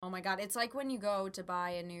my God. It's like when you go to buy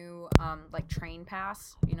a new, like, train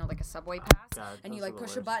pass, you know, like a subway pass, God, and you, those like, are the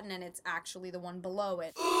push a worst. button, and it's actually the one below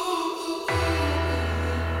it.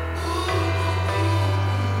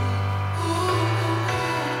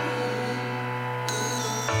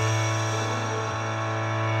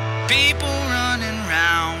 People running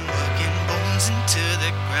round, working bones into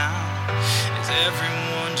the ground. Is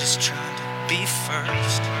everyone just trying to be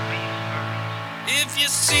first? If you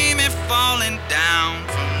see me falling down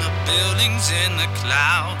from the buildings in the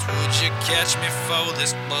clouds, would you catch me for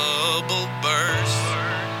this bubble burst?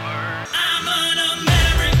 I'm an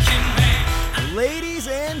American man. Ladies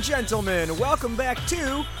and gentlemen, welcome back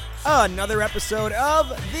to another episode of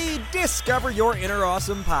the Discover Your Inner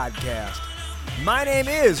Awesome podcast. My name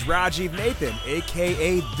is Rajiv Nathan,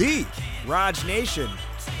 aka The Raj Nation.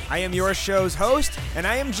 I am your show's host, and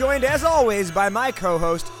I am joined as always by my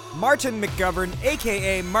co-host, Martin McGovern,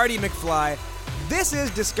 aka Marty McFly. This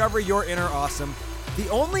is Discover Your Inner Awesome, the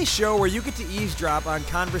only show where you get to eavesdrop on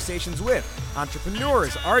conversations with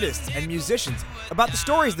entrepreneurs, artists, and musicians about the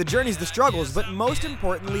stories, the journeys, the struggles, but most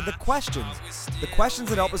importantly, the questions. The questions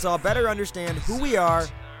that help us all better understand who we are,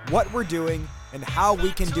 what we're doing, and how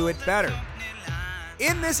we can do it better.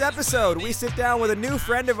 In this episode, we sit down with a new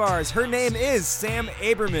friend of ours. Her name is Sam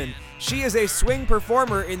Aberman. She is a swing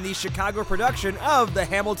performer in the Chicago production of the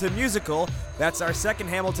Hamilton musical. That's our second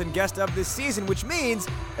Hamilton guest of this season, which means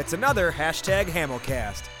it's another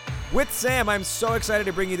 #Hamilcast. With Sam, I'm so excited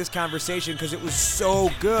to bring you this conversation because it was so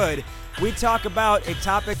good. We talk about a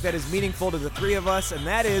topic that is meaningful to the three of us, and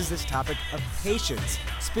that is this topic of patience.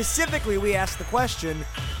 Specifically, we ask the question,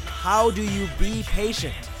 how do you be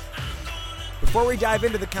patient? Before we dive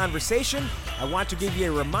into the conversation, I want to give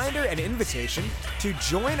you a reminder and invitation to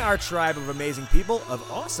join our tribe of amazing people,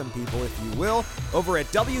 of awesome people, if you will, over at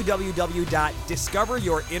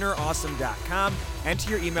www.discoveryourinnerawesome.com. Enter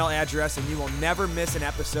your email address and you will never miss an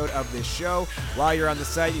episode of this show. While you're on the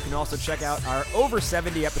site, you can also check out our over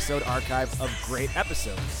 70 episode archive of great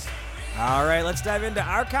episodes. All right, let's dive into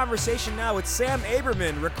our conversation now with Sam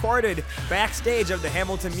Aberman, recorded backstage of the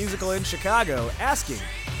Hamilton musical in Chicago, asking,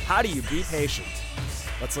 how do you be patient?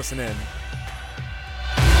 Let's listen in.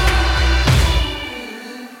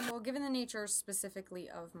 Well, given the nature specifically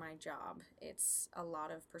of my job, it's a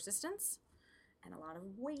lot of persistence and a lot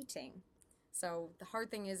of waiting. So the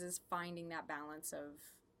hard thing is finding that balance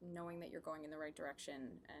of knowing that you're going in the right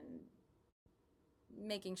direction and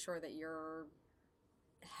making sure that you're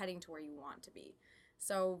heading to where you want to be.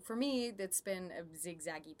 So for me, it's been a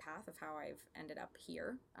zigzaggy path of how I've ended up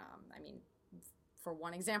here. For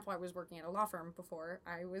one example, I was working at a law firm before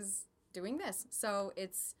I was doing this.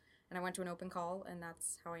 And I went to an open call, and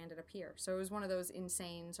that's how I ended up here. So it was one of those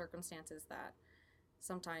insane circumstances that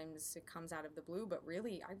sometimes it comes out of the blue, but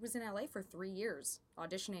really, I was in LA for 3 years,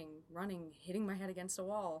 auditioning, running, hitting my head against a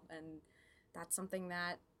wall, and that's something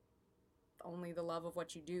that only the love of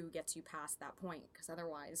what you do gets you past that point, because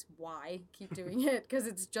otherwise, why keep doing it? Because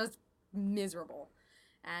it's just miserable.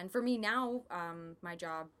 And for me now, my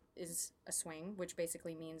job is a swing, which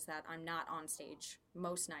basically means that I'm not on stage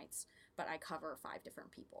most nights, but I cover 5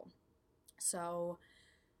 different people. So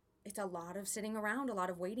it's a lot of sitting around, a lot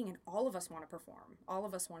of waiting, and all of us want to perform. All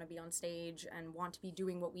of us want to be on stage and want to be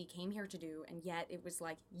doing what we came here to do, and yet it was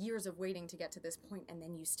like years of waiting to get to this point, and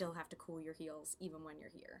then you still have to cool your heels even when you're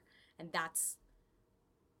here. And that's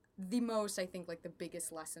the most, I think, like the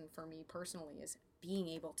biggest lesson for me personally is being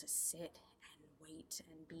able to sit and wait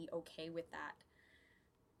and be okay with that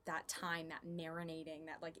time, that marinating,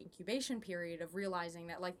 that like incubation period of realizing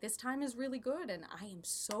that like this time is really good, and I am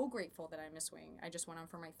so grateful that I'm a swing. I just went on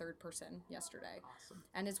for my 3rd person yesterday. Awesome.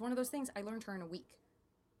 And it's one of those things I learned her in a week.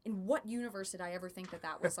 In what universe did I ever think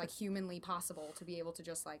that was like humanly possible to be able to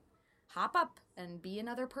just like hop up and be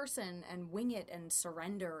another person and wing it and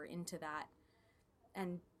surrender into that?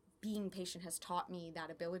 And being patient has taught me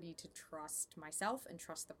that ability to trust myself and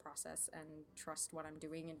trust the process and trust what I'm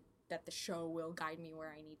doing, and that the show will guide me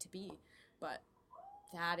where I need to be. But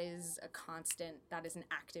that is an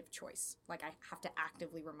active choice. Like I have to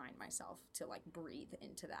actively remind myself to like breathe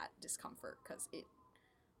into that discomfort because it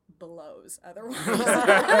blows otherwise.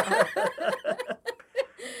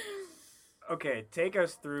 Okay, take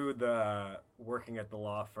us through the working at the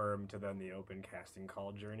law firm to then the open casting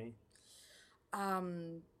call journey.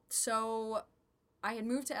 So I had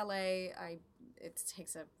moved to LA. It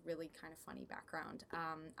takes a really kind of funny background.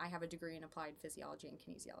 I have a degree in applied physiology and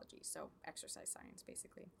kinesiology, so exercise science,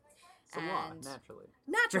 basically. So law, naturally.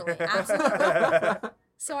 Naturally, absolutely.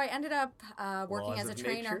 So I ended up working Laws as a of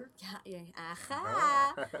trainer. nature? Yeah.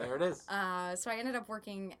 There it is. So I ended up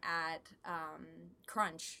working at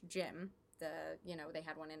Crunch Gym they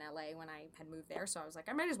had one in LA when I had moved there. So I was like,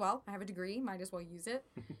 I might as well. I have a degree. Might as well use it.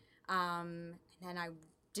 And then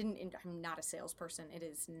I'm not a salesperson. It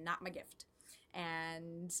is not my gift.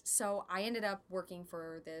 And so I ended up working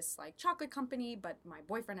for this like chocolate company, but my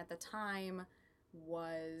boyfriend at the time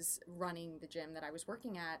was running the gym that I was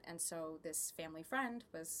working at. And so this family friend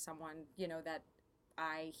was someone, that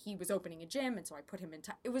he was opening a gym. And so I put him in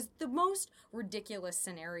it was the most ridiculous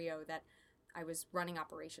scenario that I was running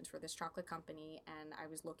operations for this chocolate company and I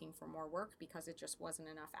was looking for more work because it just wasn't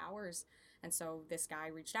enough hours. And so this guy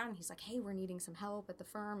reached out and he's like, hey, we're needing some help at the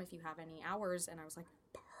firm if you have any hours. And I was like,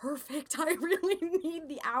 perfect. I really need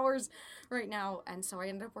the hours right now. And so I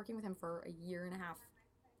ended up working with him for a year and a half.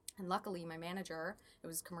 And luckily my manager, it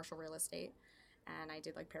was commercial real estate, and I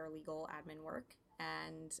did like paralegal admin work.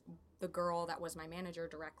 And the girl that was my manager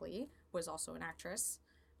directly was also an actress,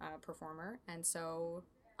 performer. And so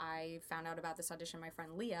I found out about this audition. My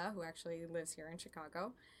friend Leah, who actually lives here in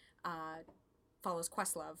Chicago, follows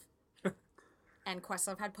Questlove. And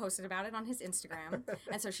Questlove had posted about it on his Instagram.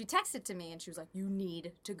 And so she texted to me and she was like, you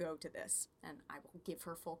need to go to this. And I will give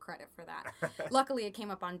her full credit for that. Luckily, it came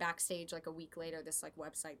up on Backstage like a week later, this like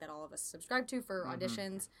website that all of us subscribe to for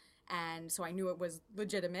auditions. And so I knew it was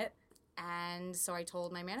legitimate. And so I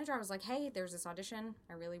told my manager, I was like, hey, there's this audition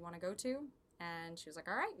I really want to go to. And she was like,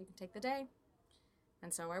 all right, you can take the day.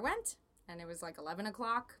 And so I went, and it was like 11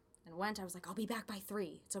 o'clock. And went, I was like, I'll be back by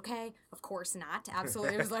 3. It's okay. Of course not.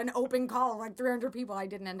 Absolutely. It was like an open call, like 300 people. I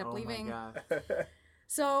didn't end up leaving. My gosh.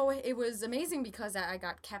 So it was amazing because I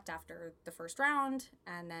got kept after the first round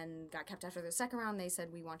and then got kept after the second round. They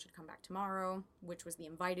said, we want you to come back tomorrow, which was the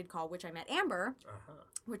invited call, which I met Amber,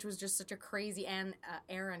 which was just such a crazy, and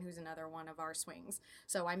Aaron, who's another one of our swings.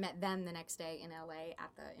 So I met them the next day in LA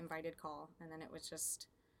at the invited call. And then it was just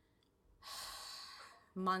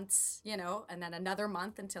months, and then another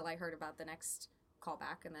month until I heard about the next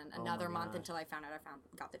callback, and then another month until I found out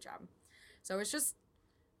got the job. So it's just,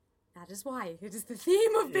 that is why it is the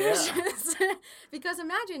theme of patience. Because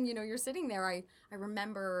imagine, you're sitting there. I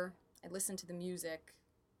remember I listened to the music.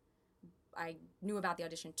 I knew about the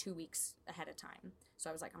audition 2 weeks ahead of time. So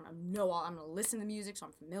I was like, I'm going to listen to the music so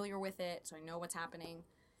I'm familiar with it, so I know what's happening.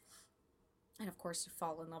 And of course, you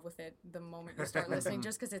fall in love with it the moment you start listening,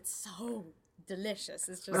 just because it's so delicious.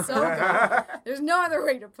 It's just so good. There's no other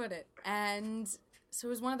way to put it. And so it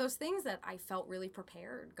was one of those things that I felt really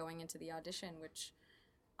prepared going into the audition, which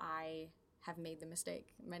I have made the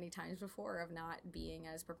mistake many times before of not being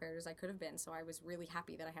as prepared as I could have been. So I was really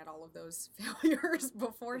happy that I had all of those failures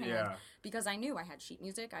beforehand because I knew I had sheet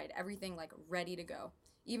music. I had everything like ready to go.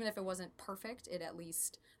 Even if it wasn't perfect, at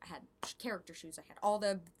least I had character shoes. I had all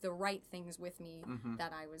the right things with me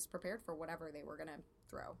that I was prepared for whatever they were going to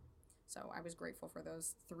throw. So I was grateful for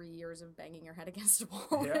those 3 years of banging your head against a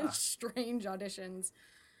wall and strange auditions.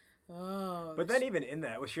 Oh. But then even in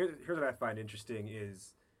that, here's what I find interesting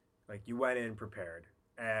is, like, you went in prepared,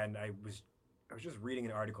 and I was just reading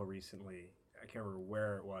an article recently. I can't remember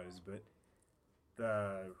where it was, but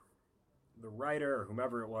the writer or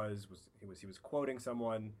whomever it was quoting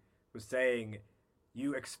someone, was saying,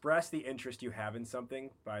 you express the interest you have in something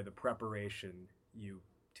by the preparation you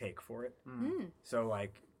take for it. So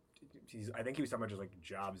like, I think he was talking about just like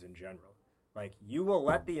jobs in general. Like, you will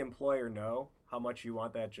let the employer know how much you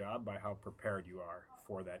want that job by how prepared you are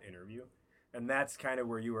for that interview. And that's kind of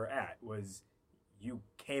where you were at, was you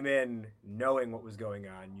came in knowing what was going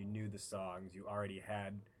on. You knew the songs. You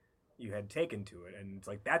had taken to it. And it's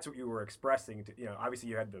like, that's what you were expressing to, obviously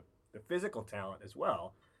you had the physical talent as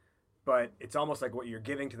well, but it's almost like what you're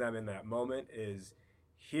giving to them in that moment is,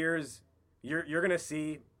 you're going to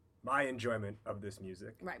see my enjoyment of this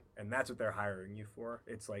music. Right. And that's what they're hiring you for.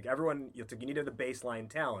 It's like everyone, you need the baseline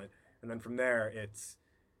talent. And then from there, it's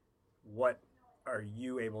what are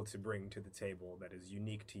you able to bring to the table that is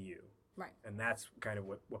unique to you? Right. And that's kind of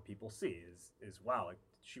what people see is wow, like,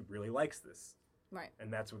 she really likes this. Right.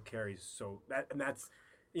 And that's what carries that's,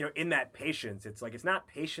 in that patience, it's like, it's not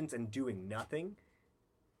patience and doing nothing.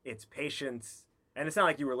 It's patience. And it's not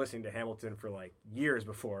like you were listening to Hamilton for like years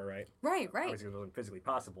before, right? Right. Obviously it wasn't physically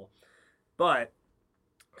possible. But,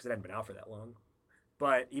 because it hadn't been out for that long.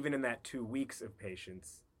 But even in that 2 weeks of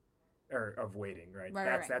patience, or of waiting, right?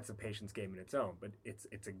 That's a patience game in its own. But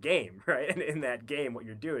it's a game, right? And in that game, what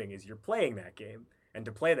you're doing is you're playing that game. And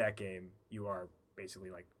to play that game, you are basically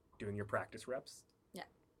like doing your practice reps.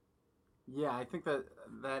 Yeah, I think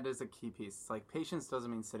that is a key piece. It's like, patience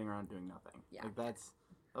doesn't mean sitting around doing nothing. Yeah. Like, that's,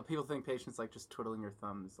 people think patience like just twiddling your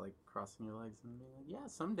thumbs, like crossing your legs and being like, yeah,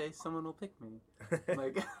 someday someone will pick me.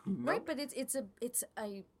 Like, nope. Right, but it's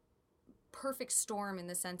a perfect storm in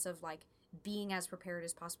the sense of like, being as prepared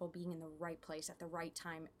as possible, being in the right place at the right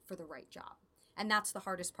time for the right job. And that's the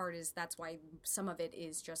hardest part, is that's why some of it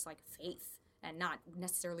is just like faith, and not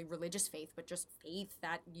necessarily religious faith, but just faith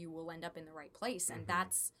that you will end up in the right place. And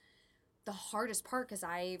that's the hardest part, because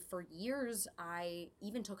for years, I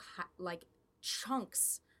even took like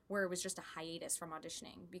chunks where it was just a hiatus from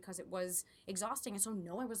auditioning because it was exhausting. And so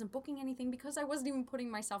no, I wasn't booking anything because I wasn't even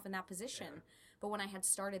putting myself in that position. Yeah. But when I had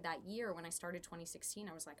started that year, when I started 2016,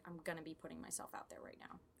 I was like, I'm going to be putting myself out there right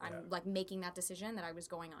now. I'm like making that decision that I was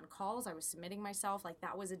going on calls. I was submitting myself. Like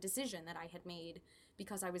that was a decision that I had made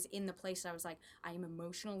because I was in the place that I was like, I am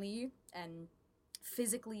emotionally and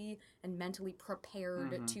physically and mentally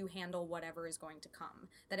prepared to handle whatever is going to come,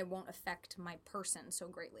 that it won't affect my person so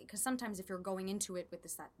greatly. Because sometimes if you're going into it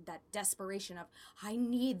with that desperation of, I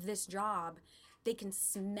need this job, they can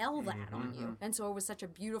smell that on you. And so it was such a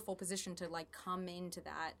beautiful position to like come into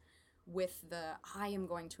that with I am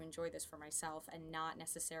going to enjoy this for myself and not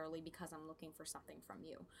necessarily because I'm looking for something from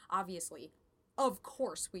you. Obviously, of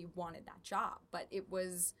course we wanted that job, but it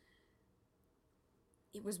was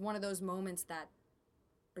one of those moments that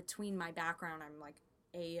between my background, I'm like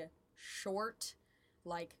a short,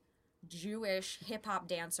 like Jewish hip-hop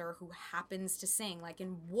dancer who happens to sing. Like,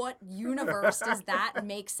 in what universe does that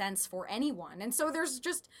make sense for anyone? And so there's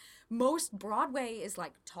just, most Broadway is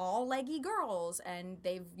like tall, leggy girls, and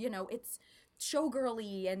they've, it's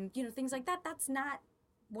showgirly and, things like that. That's not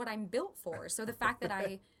what I'm built for. So the fact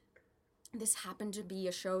that this happened to be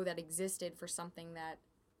a show that existed for something that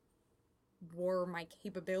were my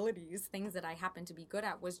capabilities, things that I happened to be good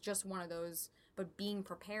at, was just one of those. But being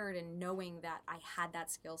prepared and knowing that I had that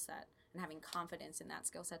skill set and having confidence in that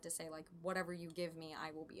skill set to say, like, whatever you give me, I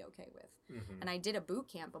will be okay with. And I did a boot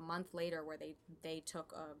camp a month later where they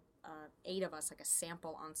took 8 of us, like a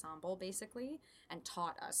sample ensemble basically, and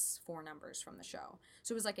taught us 4 numbers from the show.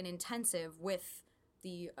 So it was like an intensive with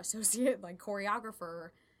the associate like choreographer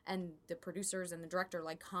and the producers and the director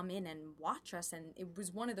like come in and watch us. And it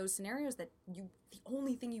was one of those scenarios that the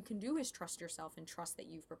only thing you can do is trust yourself and trust that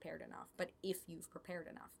you've prepared enough. But if you've prepared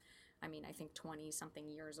enough, I mean, I think 20 something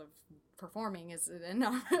years of performing is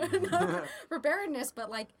enough preparedness, but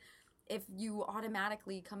like if you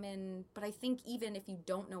automatically come in, but I think even if you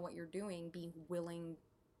don't know what you're doing, being willing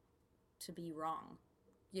to be wrong,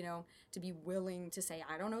 to be willing to say,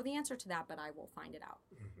 I don't know the answer to that, but I will find it out.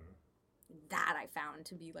 That I found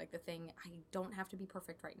to be like the thing. I don't have to be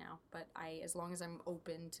perfect right now, but as long as I'm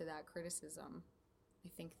open to that criticism, I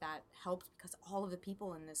think that helps, because all of the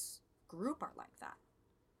people in this group are like that.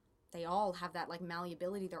 They all have that like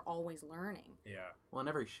malleability. They're always learning. Yeah. Well, in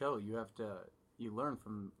every show, you learn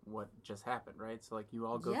from what just happened, right? So like you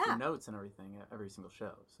all go through notes and everything at every single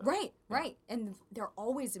show. So, right. And they're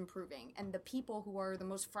always improving. And the people who are the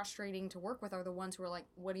most frustrating to work with are the ones who are like,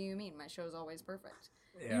 what do you mean? My show's always perfect.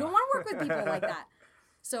 Yeah. You don't want to work with people like that.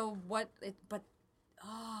 So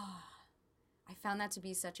I found that to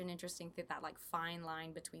be such an interesting thing, that like fine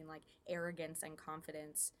line between like arrogance and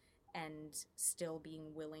confidence and still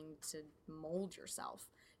being willing to mold yourself,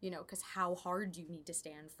 because how hard do you need to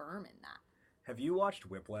stand firm in that? Have you watched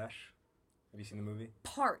Whiplash? Have you seen the movie?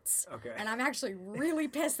 Parts. Okay. And I'm actually really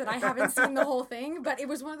pissed that I haven't seen the whole thing, but it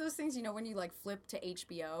was one of those things, when you like flip to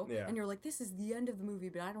HBO and you're like, this is the end of the movie,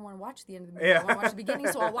 but I don't want to watch the end of the movie. I want to watch the beginning,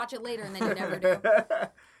 so I'll watch it later, and then you never do.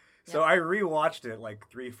 So I rewatched it like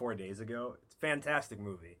 3-4 days ago. It's a fantastic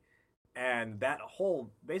movie. And that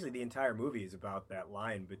basically the entire movie is about that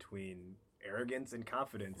line between arrogance and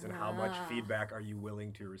confidence and how much feedback are you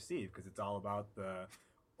willing to receive, because it's all about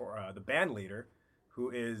the band leader who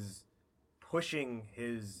is pushing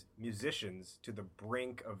his musicians to the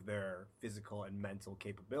brink of their physical and mental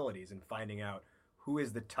capabilities and finding out who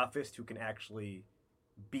is the toughest who can actually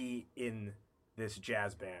be in this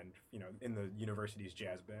jazz band, in the university's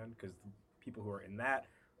jazz band, because the people who are in that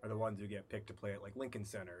are the ones who get picked to play at like Lincoln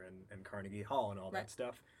Center and Carnegie Hall and all that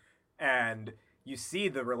stuff. And you see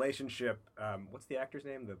the relationship, what's the actor's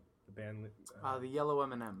name? The band? The Yellow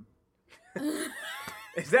M&M.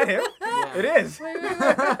 Is that him? Yeah. It is. Wait.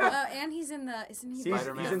 And he's in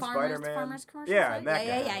Spider-Man. He's in Spider-Man. Farmers commercial? Yeah, right? and that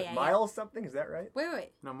guy. Yeah. Miles something, is that right?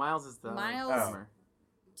 Wait. No, Miles is the drummer.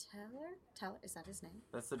 Taylor? Is that his name?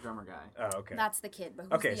 That's the drummer guy. Oh, okay. That's the kid. But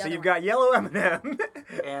who's okay, the so other you've one? got Yellow M&M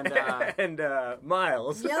and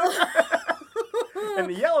Miles. Yellow. And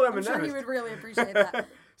the Yellow M&M. I'm sure he would really appreciate that.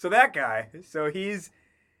 So that guy. So he's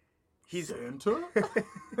Santa?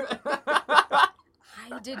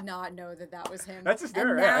 I did not know that was him. That's his and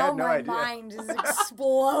name. I now had no my idea. mind is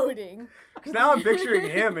exploding. Because now I'm picturing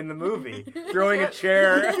him in the movie throwing a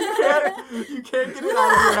chair. You can't get it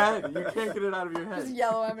out of your head. You can't get it out of your head. Just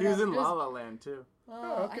Yellow M&M. He was in La La Land too.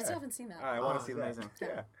 Oh, okay. I still haven't seen that. I want to see that. amazing.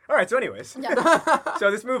 Yeah. All right. So, anyways, Yeah. so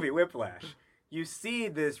this movie, Whiplash, you see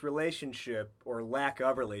this relationship or lack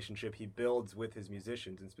of relationship he builds with his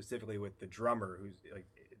musicians, and specifically with the drummer, who's like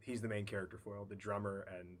he's the main character foil, the drummer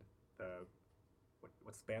and the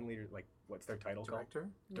what's the band leader like? What's their title Director?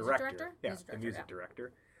 Music called? director? Yeah, Music the director, music yeah.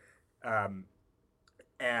 director.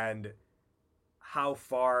 And how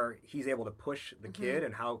far he's able to push the kid,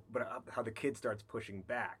 and how the kid starts pushing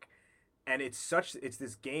back, and it's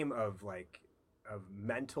this game of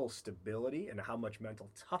mental stability and how much mental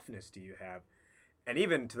toughness do you have, and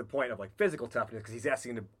even to the point of like physical toughness, because he's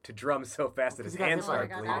asking him to drum so fast that his hands start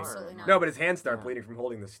bleeding. absolutely not. No, but his hands start bleeding from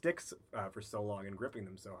holding the sticks for so long and gripping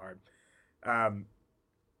them so hard.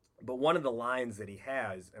 But one of the lines that he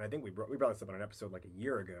has, and I think we brought this up on an episode like a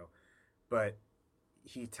year ago, but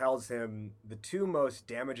he tells him the two most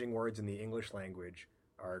damaging words in the English language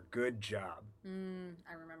are "good job."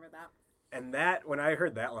 I remember that. And that, when I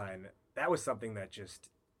heard that line, that was something that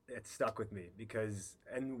it stuck with me, because,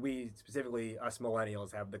 and we specifically, us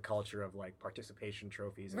millennials, have the culture of like participation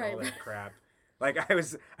trophies and all that crap. Like I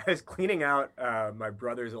was cleaning out my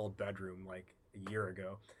brother's old bedroom like a year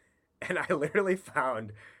ago, and I literally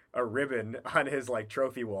found a ribbon on his like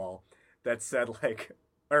trophy wall that said like,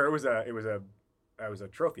 or it was a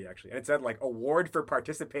trophy actually, and it said like award for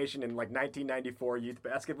participation in like 1994 youth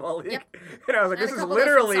basketball league. Yep. And I was like, And this a is couple of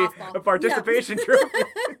those from literally softball. a participation trophy.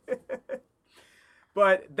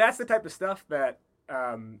 But that's the type of stuff that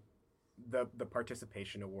the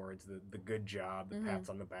participation awards, the good job, the pats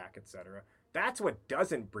on the back, etc. That's what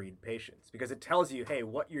doesn't breed patience, because it tells you, hey,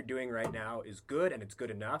 what you're doing right now is good and it's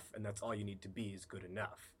good enough, and that's all you need to be is good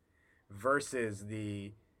enough. Versus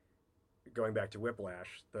going back to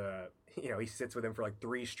Whiplash, he sits with him for like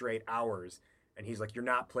 3 straight hours, and he's like, you're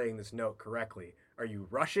not playing this note correctly. Are you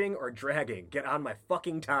rushing or dragging? Get on my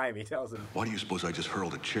fucking time, he tells him. Why do you suppose I just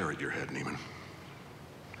hurled a chair at your head, Neiman?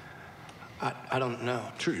 I don't know.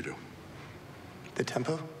 Sure you do. The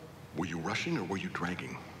tempo? Were you rushing or were you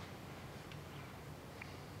dragging?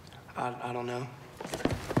 I don't know.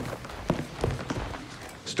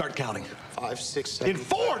 Start counting. 5, 6, 7. In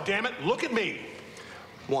 4, damn it! Look at me!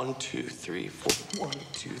 1, 2, 3, 4. 1,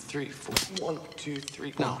 2, 3, 4. 1, 2,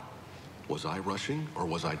 3, 4. Now, was I rushing or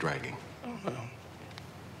was I dragging? I don't know.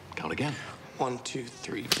 Count again. 1, 2,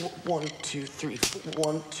 3, 4. 1, 2, 3,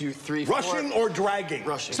 4. 1, 2, 3, 4. Rushing or dragging?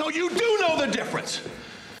 Rushing. So you do know the difference!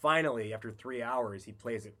 Finally, after 3 hours, he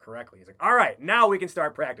plays it correctly. He's like, all right, now we can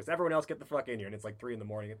start practice. Everyone else get the fuck in here. And it's like 3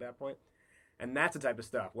 a.m. at that point. And that's the type of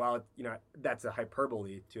stuff. While, that's a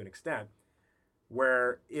hyperbole to an extent,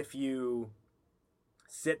 where if you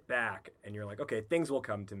sit back and you're like, okay, things will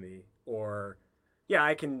come to me, or, yeah,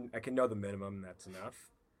 I can know the minimum, that's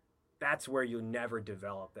enough. That's where you'll never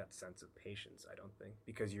develop that sense of patience, I don't think,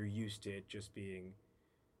 because you're used to it just being,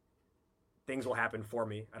 things will happen for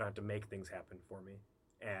me. I don't have to make things happen for me.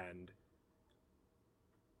 And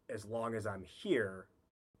as long as I'm here,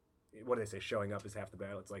 what do they say? Showing up is half the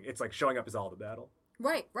battle. It's like showing up is all the battle.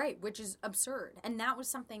 Right, which is absurd. And that was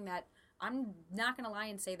something that I'm not going to lie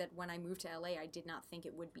and say that when I moved to LA, I did not think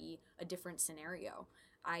it would be a different scenario.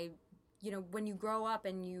 When you grow up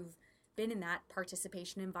and you've been in that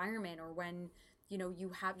participation environment, or when,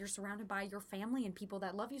 you're surrounded by your family and people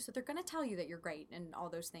that love you, so they're going to tell you that you're great and all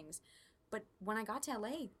those things. But when I got to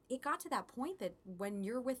LA, it got to that point that when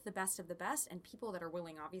you're with the best of the best and people that are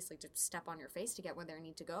willing, obviously, to step on your face to get where they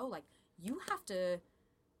need to go, like, you have to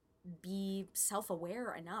be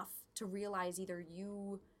self-aware enough to realize either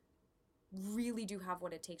you really do have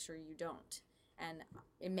what it takes or you don't. And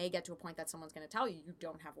it may get to a point that someone's going to tell you you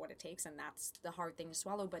don't have what it takes, and that's the hard thing to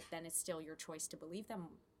swallow, but then it's still your choice to believe them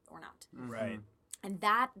or not. Right. And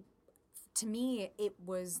that, to me,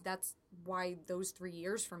 that's why those 3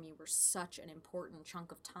 years for me were such an important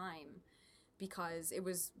chunk of time, because it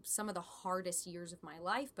was some of the hardest years of my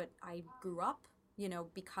life, but I grew up,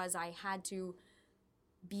 because I had to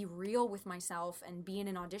be real with myself and be in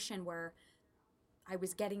an audition where I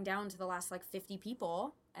was getting down to the last 50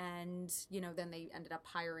 people, and then they ended up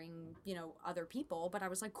hiring other people, but I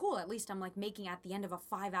was like, cool, at least I'm making, at the end of a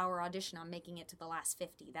 5-hour audition, I'm making it to the last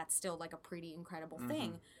 50. That's still a pretty incredible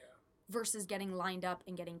thing. Versus getting lined up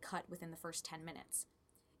and getting cut within the first 10 minutes.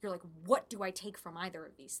 You're like, what do I take from either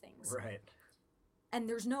of these things? Right. And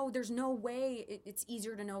there's no way, it's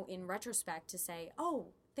easier to know in retrospect to say, oh,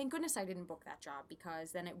 thank goodness I didn't book that job,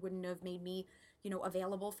 because then it wouldn't have made me,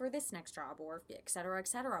 available for this next job, or et cetera, et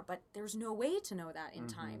cetera. But there's no way to know that in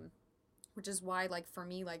time, which is why, for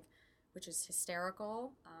me, which is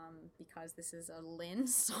hysterical, because this is a Lynn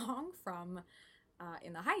song from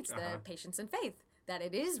In the Heights, the Patience and Faith, that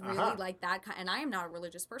it is really like that. And I am not a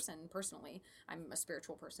religious person personally. I'm a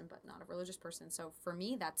spiritual person, but not a religious person. So for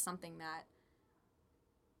me, that's something that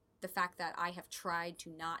the fact that I have tried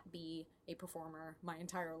to not be a performer my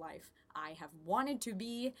entire life. I have wanted to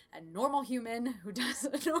be a normal human who does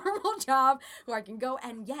a normal job, who I can go,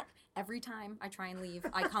 and yet every time I try and leave,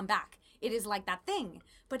 I come back. It is like that thing.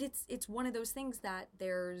 But it's one of those things that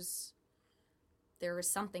there is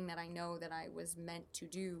something that I know that I was meant to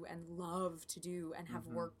do and love to do and have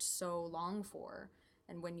worked so long for.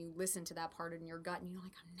 And when you listen to that part in your gut and you're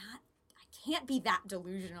like, I can't be that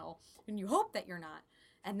delusional, and you hope that you're not.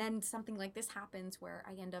 And then something like this happens where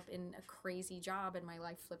I end up in a crazy job and my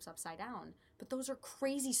life flips upside down. But those are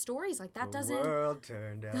crazy stories. Like, that doesn't... The world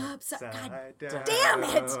turned upside down. Damn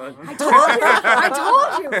it! I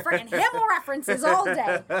told you! Freaking Hamill references all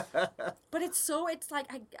day. But it's like,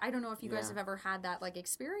 I don't know if you guys have ever had that, like,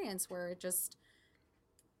 experience where it just...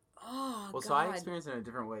 Oh, well, God. so I experienced it in a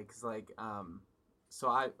different way, because, like, so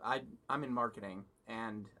I'm in marketing,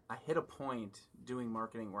 and I hit a point doing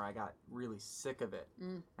marketing where I got really sick of it.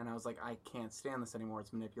 And I was like, I can't stand this anymore.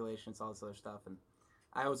 It's manipulation. It's all this other stuff. And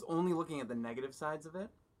I was only looking at the negative sides of it.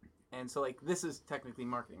 And so, like, this is technically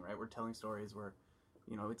marketing, right? We're telling stories.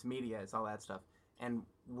 It's media. It's all that stuff. And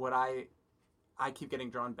what I keep getting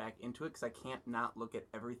drawn back into it because I can't not look at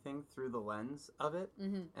everything through the lens of it.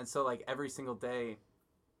 And so, like, every single day,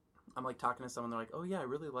 I'm, like, talking to someone. They're like, oh, yeah, I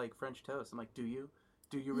really like French toast. I'm like, do you?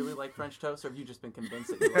 Do you really like French toast, or have you just been convinced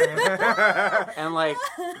that you like it? And, like,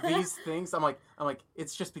 these things, I'm like,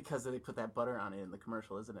 it's just because they put that butter on it in the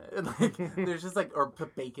commercial, isn't it? And, like, there's just, like, or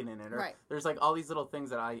put bacon in it, or there's, like, all these little things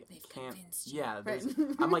that They've can't. Yeah,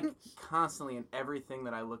 I'm, like, constantly in everything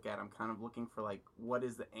that I look at, I'm kind of looking for, like, what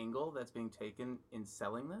is the angle that's being taken in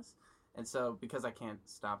selling this? And so, because I can't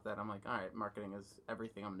stop that, I'm like, all right, marketing is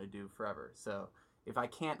everything I'm going to do forever. So, if I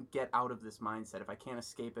can't get out of this mindset, if I can't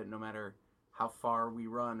escape it, no matter how far we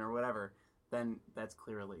run or whatever, then that's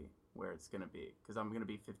clearly where it's going to be. Because I'm going to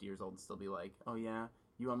be 50 years old and still be like, oh yeah,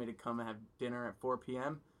 you want me to come and have dinner at 4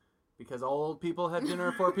 p.m.? Because all old people have dinner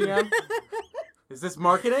at 4 p.m.? Is this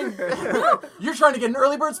marketing? You're trying to get an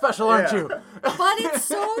early bird special, aren't you? But it's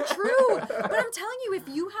so true. But I'm telling you,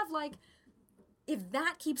 if you have, like, if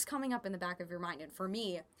that keeps coming up in the back of your mind, and for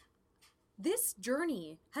me, this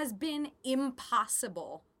journey has been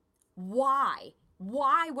impossible. Why?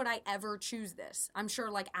 Why would I ever choose this? I'm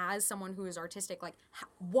sure, like, as someone who is artistic, like,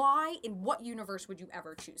 why, in what universe would you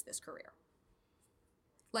ever choose this career?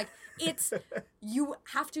 Like, it's, you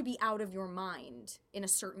have to be out of your mind in a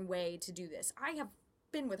certain way to do this. I have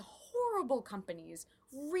been with horrible companies,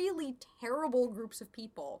 really terrible groups of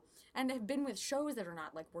people, and have been with shows that are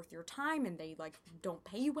not, like, worth your time, and they, like, don't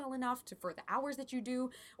pay you well enough for the hours that you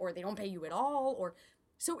do, or they don't pay you at all, or,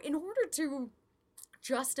 so in order to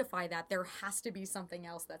justify that, there has to be something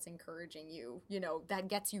else that's encouraging you, that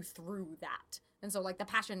gets you through that. And so, like, the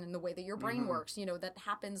passion and the way that your brain works, that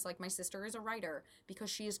happens. Like, my sister is a writer because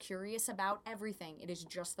she is curious about everything. It is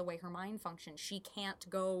just the way her mind functions. She can't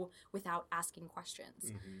go without asking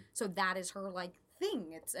questions. So that is her, like,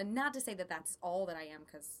 thing. And not to say that that's all that I am,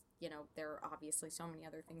 because, there are obviously so many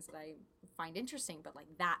other things that I find interesting, but, like,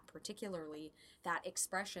 that particularly, that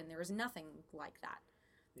expression, there is nothing like that.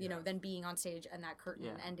 Than being on stage and that curtain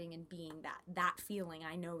ending and being that feeling.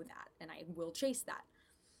 I know that, and I will chase that.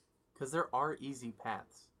 Because there are easy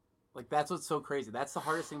paths. Like, that's what's so crazy. That's the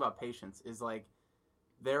hardest thing about patience is, like,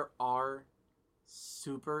 there are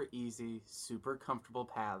super easy, super comfortable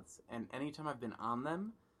paths. And anytime I've been on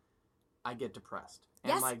them, I get depressed.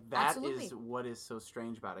 And, yes, like, that absolutely. is what is so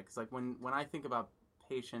strange about it. Because, like, when I think about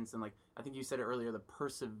patience and, like, I think you said it earlier, the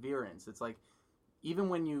perseverance, it's like, even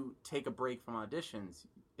when you take a break from auditions,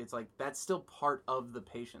 it's like, that's still part of the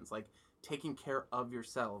patience. Like, taking care of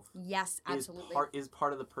yourself. Yes, absolutely. Is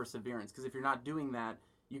part of the perseverance. Because if you're not doing that,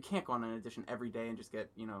 you can't go on an audition every day and just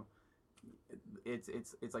get, it's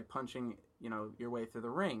like punching, your way through the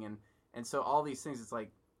ring. And so all these things, it's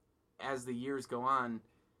like, as the years go on,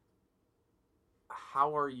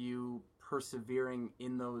 how are you persevering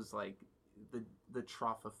in those, like, the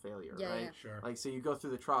trough of failure, right? Yeah. Sure. Like, so you go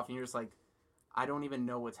through the trough and you're just like, I don't even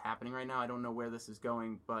know what's happening right now. I don't know where this is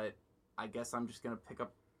going, but I guess I'm just going to pick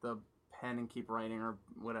up the pen and keep writing or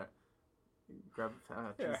whatever. Grab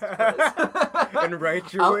and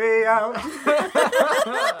write your way out.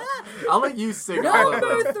 I'll let you sing.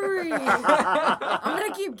 Number 3. I'm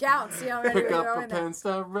going to keep count. See how many Pick we up go a in pen, there.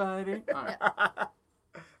 start writing. All right.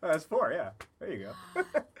 That's 4, yeah. There you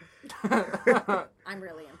go. I'm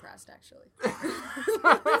really impressed, actually.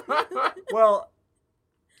 Well,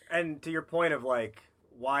 and to your point of, like,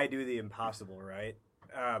 why do the impossible, right?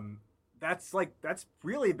 that's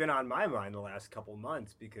really been on my mind the last couple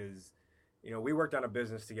months because, we worked on a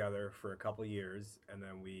business together for a couple years and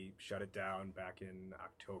then we shut it down back in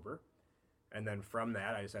October. And then from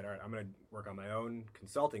that, I decided, all right, I'm going to work on my own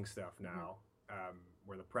consulting stuff now,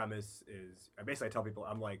 where the premise is, I tell people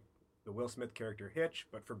I'm like the Will Smith character Hitch,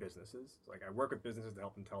 but for businesses. It's like I work with businesses to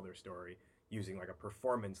help them tell their story using like a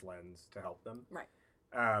performance lens to help them. Right.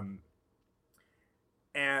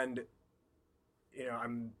 And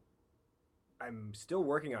I'm still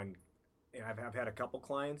working on. I've had a couple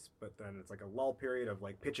clients, but then it's like a lull period of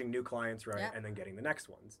like pitching new clients, right, and then getting the next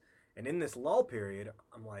ones. And in this lull period,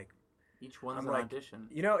 I'm like, each one's an audition.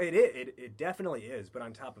 It definitely is. But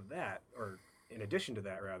on top of that, or in addition to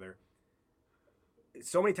that, rather,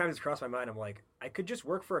 so many times it's crossed my mind. I'm like, I could just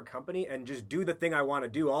work for a company and just do the thing I want to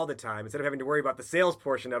do all the time instead of having to worry about the sales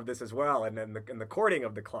portion of this as well, and then the courting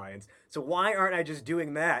of the clients. So why aren't I just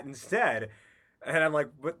doing that instead? And I'm like,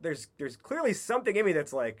 but there's clearly something in me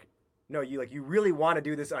that's like, no, you really want to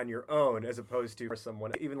do this on your own as opposed to for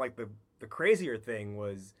someone. Even like the crazier thing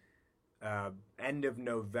was end of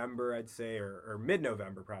November, I'd say, or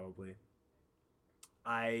mid-November probably.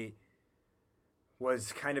 I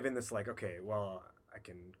was kind of in this like, okay, well, I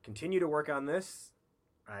can continue to work on this.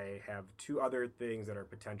 I have 2 other things that are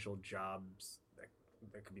potential jobs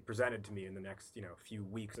that could be presented to me in the next, few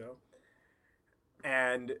weeks or so.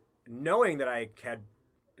 And knowing that I had,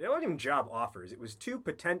 it wasn't even job offers. It was 2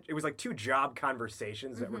 job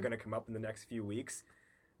conversations that were going to come up in the next few weeks.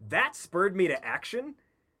 That spurred me to action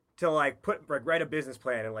to like write a business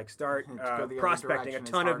plan and like start prospecting a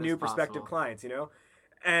ton of new prospective clients,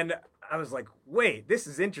 And I was like, wait, this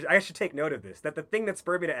is interesting. I should take note of this. That the thing that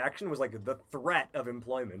spurred me to action was like the threat of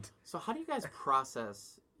employment. So how do you guys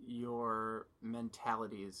process your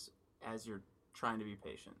mentalities as you're trying to be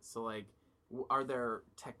patient? So like, are there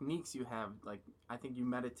techniques you have? Like, I think you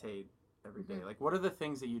meditate every day. Like, what are the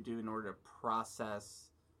things that you do in order to process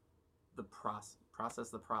the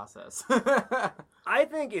process? I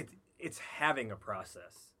think it's having a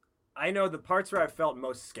process. I know the parts where I've felt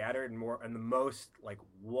most scattered and the most like,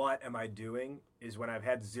 what am I doing, is when I've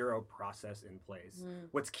had zero process in place.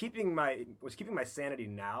 What's keeping my sanity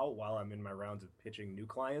now while I'm in my rounds of pitching new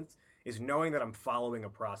clients is knowing that I'm following a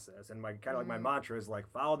process. And my kind of like my mantra is like,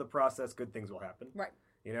 follow the process, good things will happen. Right.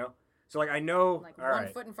 So like I know, like all one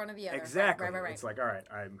right, foot in front of the other. Exactly. Right. It's like, all right,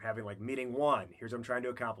 I'm having like meeting 1. Here's what I'm trying to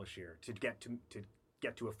accomplish here. To get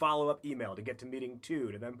to a follow-up email, to get to meeting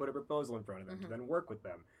 2, to then put a proposal in front of them, to then work with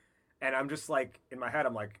them. And I'm just like, in my head,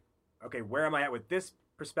 I'm like, okay, where am I at with this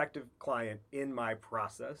prospective client in my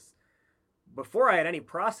process? Before I had any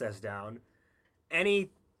process down, any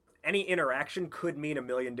interaction could mean a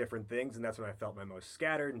million different things, and that's when I felt my most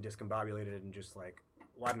scattered and discombobulated and just like,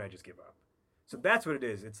 why didn't I just give up? So that's what it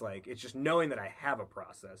is. It's like, it's just knowing that I have a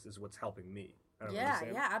process is what's helping me. Yeah,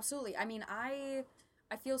 absolutely. I mean, I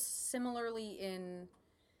feel similarly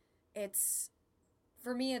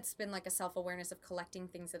for me, it's been like a self-awareness of collecting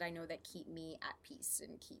things that I know that keep me at peace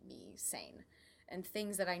and keep me sane, and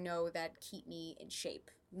things that I know that keep me in shape,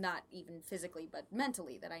 not even physically, but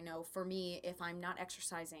mentally, that I know for me, if I'm not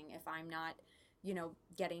exercising, if I'm not,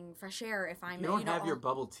 getting fresh air, if I'm... You don't have your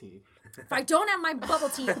bubble tea. If I don't have my bubble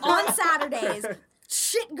tea on Saturdays,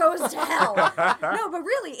 shit goes to hell. No, but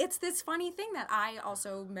really, it's this funny thing that I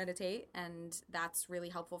also meditate, and that's really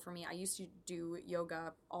helpful for me. I used to do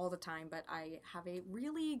yoga all the time, but I have a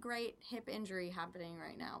really great hip injury happening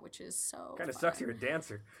right now, which is so kind of sucks you're a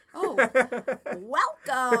dancer. Oh,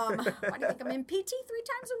 welcome. Why do you think I'm in PT 3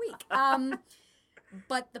 times a week?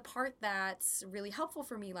 But the part that's really helpful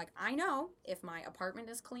for me, like, I know if my apartment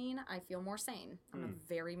is clean, I feel more sane. I'm a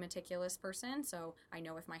very meticulous person, so I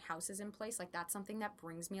know if my house is in place, like, that's something that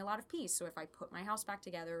brings me a lot of peace. So if I put my house back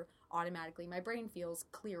together, automatically my brain feels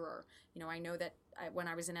clearer. I know that when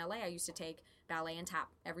I was in LA, I used to take ballet and tap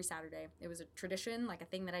every Saturday. It was a tradition, like a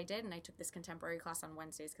thing that I did, and I took this contemporary class on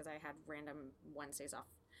Wednesdays because I had random Wednesdays off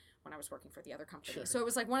when I was working for the other company. Sure. So it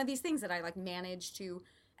was like one of these things that I like managed to...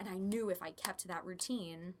 And I knew if I kept to that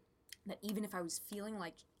routine, that even if I was feeling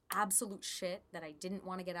like absolute shit, that I didn't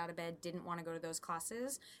want to get out of bed, didn't want to go to those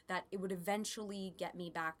classes, that it would eventually get me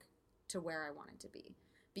back to where I wanted to be.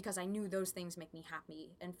 Because I knew those things make me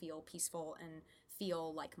happy and feel peaceful and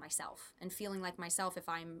feel like myself. And feeling like myself, if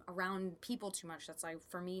I'm around people too much, that's like,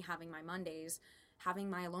 for me, having my Mondays, having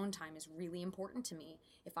my alone time is really important to me.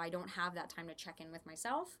 If I don't have that time to check in with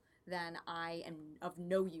myself, then I am of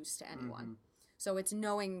no use to anyone. Mm-hmm. So it's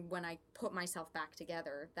knowing when I put myself back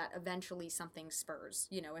together that eventually something spurs.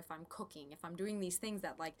 If I'm cooking, if I'm doing these things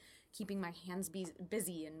that like keeping my hands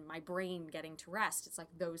busy and my brain getting to rest, it's like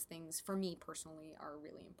those things for me personally are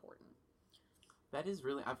really important. That is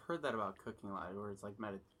really. I've heard that about cooking a lot, where it's like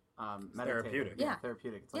meditative. therapeutic. Yeah.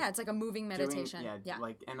 Therapeutic. It's like a moving meditation. Doing,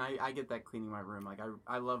 like, and I get that cleaning my room. Like,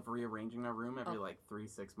 I love rearranging my room every like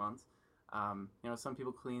 3-6 months. You know, some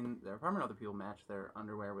people clean their apartment, other people match their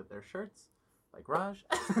underwear with their shirts, like Raj.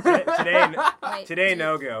 Today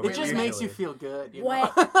no go. It just makes you feel good. You Wait.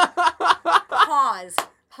 know?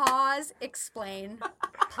 Pause. Explain,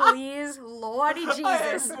 please, Lordy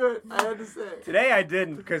Jesus. I had to say. Today I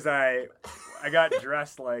didn't because I got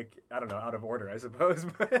dressed like, I don't know, out of order, I suppose.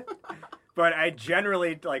 But I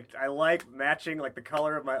generally I like matching like the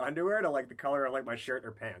color of my underwear to like the color of like my shirt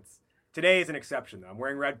or pants. Today is an exception though. I'm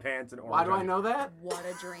wearing red pants and orange. Why do I know that? What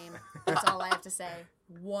a dream. That's all I have to say.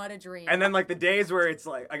 What a dream. And then like the days where it's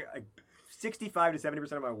like 65 to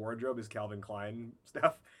 70% of my wardrobe is Calvin Klein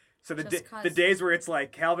stuff. So the days where it's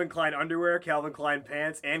like Calvin Klein underwear, Calvin Klein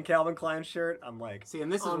pants, and Calvin Klein shirt, I'm like, see,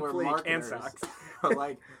 and this is where and marketers socks. are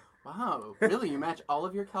like, wow, really? You match all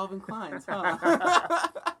of your Calvin Kleins, huh?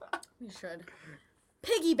 We should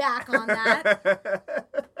piggyback on that.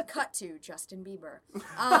 Cut to Justin Bieber.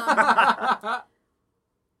 Wow.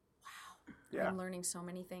 Yeah. I'm learning so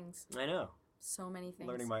many things. I know. So many things.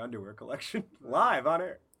 Learning my underwear collection live on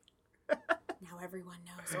air. Now everyone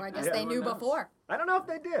knows. Or I guess they knew before. I don't know if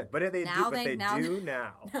they did, but they Now do. But they do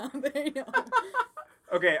now. Now they know.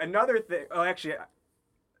 Okay, another thing. Oh, actually,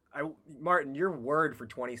 Martin, your word for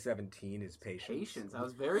 2017 is patience. Patience. I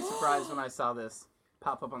was very surprised when I saw this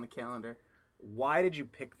pop up on the calendar. Why did you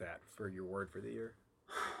pick that for your word for the year?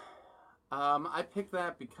 I picked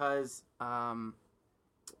that because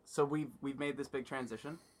so we've made this big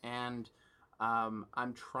transition, and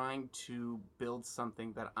I'm trying to build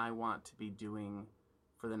something that I want to be doing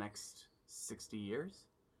for the next 60 years.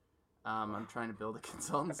 I'm trying to build a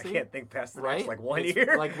consultancy. I can't think past the next, right? 1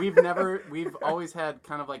 year. Like we've always had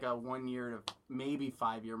kind of like a 1 year to maybe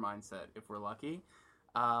 5 year mindset if we're lucky.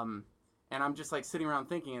 And I'm just like sitting around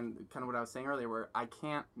thinking, and kind of what I was saying earlier, where I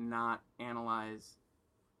can't not analyze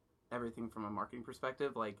everything from a marketing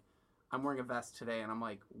perspective. Like, I'm wearing a vest today, and I'm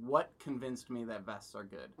like, what convinced me that vests are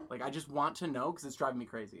good? Like, I just want to know because it's driving me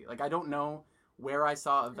crazy. Like, I don't know where I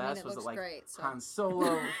saw a vest. Was it like great, so. Han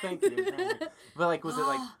Solo? Thank you. But like, was it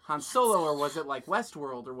like Han Solo, or was it like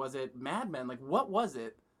Westworld, or was it Mad Men? Like, what was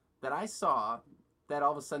it that I saw that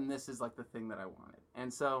all of a sudden this is like the thing that I wanted?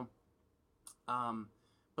 And so,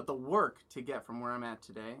 but the work to get from where I'm at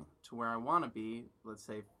today to where I want to be, let's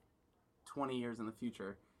say 20 years in the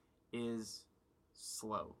future, is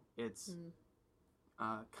slow. It's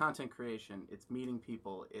content creation, it's meeting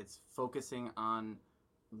people, it's focusing on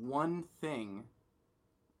one thing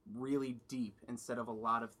really deep instead of a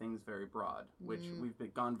lot of things very broad, which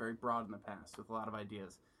we've gone very broad in the past with a lot of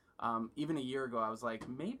ideas. Even a year ago, I was like,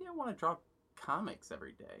 maybe I want to draw comics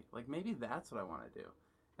every day. Like, maybe that's what I want to do.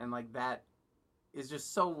 And like, that is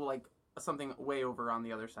just so like something way over on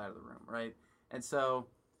the other side of the room, right? And so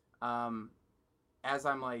as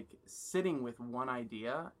I'm like sitting with one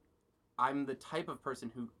idea, I'm the type of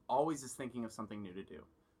person who always is thinking of something new to do.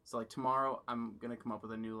 So like tomorrow I'm going to come up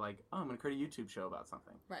with a new I'm going to create a YouTube show about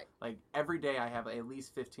something. Right. Like every day I have at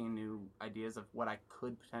least 15 new ideas of what I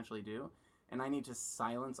could potentially do. And I need to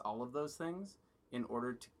silence all of those things in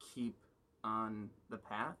order to keep on the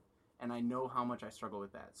path. And I know how much I struggle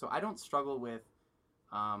with that. So I don't struggle with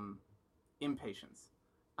impatience.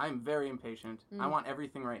 I'm very impatient. I want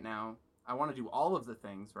everything right now. I want to do all of the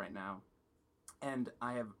things right now. And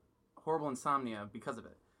I have horrible insomnia because of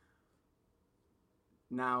it.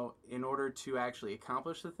 Now, in order to actually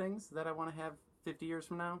accomplish the things that I want to have 50 years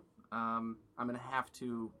from now, I'm going to have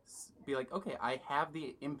to be like, okay, I have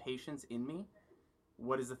the impatience in me.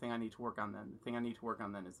 What is the thing I need to work on then? The thing I need to work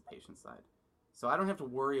on then is the patience side. So I don't have to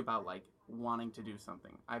worry about like wanting to do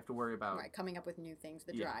something. I have to worry about coming up with new things,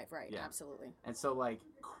 the drive, right? Yeah. Absolutely. And so like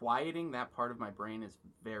quieting that part of my brain is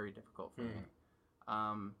very difficult for me.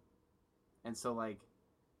 And so like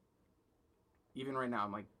even right now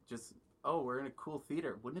I'm like we're in a cool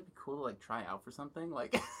theater. Wouldn't it be cool to like try out for something?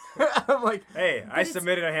 Like I'm like, hey, I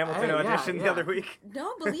submitted a Hamilton audition the other week.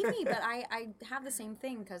 No, believe me, but I have the same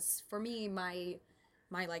thing because for me my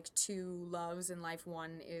like two loves in life.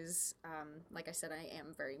 One is, like I said, I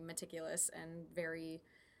am very meticulous and very,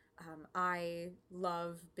 I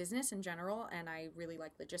love business in general, and I really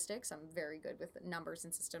like logistics. I'm very good with numbers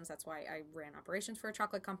and systems. That's why I ran operations for a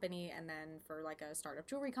chocolate company and then for like a startup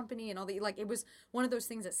jewelry company and all the, like, it was one of those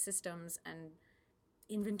things that systems and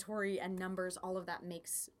inventory and numbers, all of that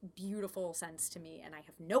makes beautiful sense to me. And I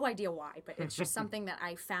have no idea why, but it's just something that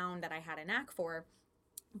I found that I had a knack for.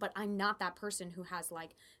 But I'm not that person who has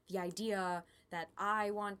like the idea that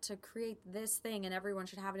I want to create this thing and everyone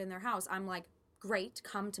should have it in their house. I'm like, great,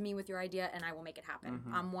 come to me with your idea and I will make it happen.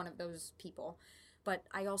 I'm one of those people. But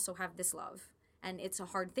I also have this love. And it's a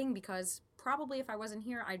hard thing because probably if I wasn't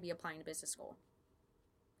here, I'd be applying to business school.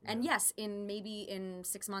 Yeah. And yes, maybe in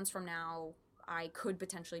 6 months from now, I could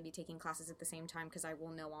potentially be taking classes at the same time because I will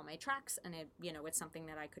know all my tracks, and it's something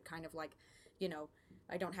that I could kind of like,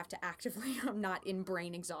 I don't have to actively, I'm not in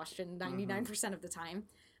brain exhaustion 99% of the time,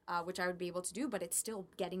 which I would be able to do, but it's still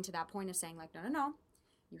getting to that point of saying like, no,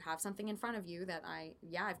 you have something in front of you that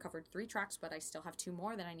I've covered 3 tracks, but I still have 2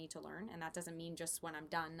 more that I need to learn, and that doesn't mean just when I'm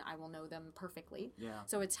done, I will know them perfectly. Yeah.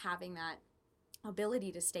 So it's having that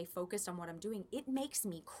ability to stay focused on what I'm doing. It makes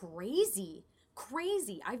me crazy.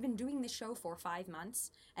 I've been doing this show for 5 months,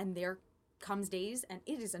 and there comes days, and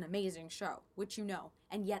it is an amazing show, which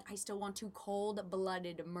and yet I still want to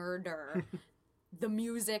cold-blooded murder the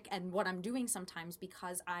music and what I'm doing sometimes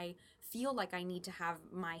because I feel like I need to have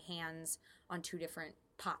my hands on 2 different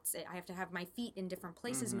pots. I have to have my feet in different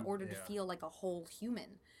places in order to feel like a whole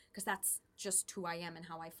human, because that's just who I am and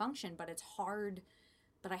how I function. But it's hard,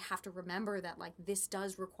 but I have to remember that like this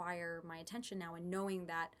does require my attention now, and knowing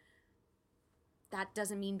that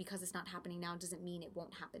doesn't mean because it's not happening now doesn't mean it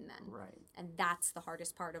won't happen then. Right. And that's the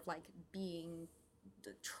hardest part of like being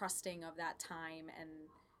trusting of that time and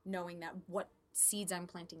knowing that what seeds I'm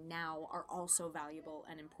planting now are also valuable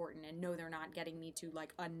and important, and no, they're not getting me to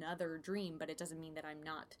like another dream, but it doesn't mean that I'm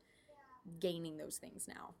not gaining those things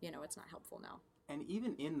now. It's not helpful now. And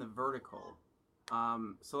even in the vertical,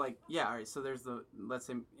 so like, all right, so there's let's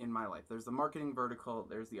say in my life, there's the marketing vertical,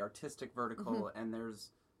 there's the artistic vertical, and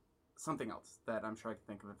there's something else that I'm sure I could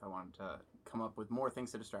think of if I wanted to come up with more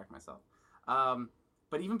things to distract myself.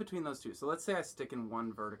 But even between those 2, so let's say I stick in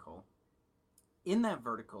one vertical. In that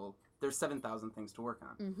vertical, there's 7,000 things to work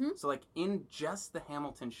on. So like in just the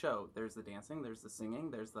Hamilton show, there's the dancing, there's the singing,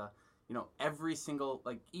 there's the, every single,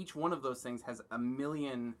 like each one of those things has a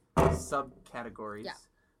million subcategories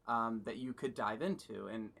that you could dive into.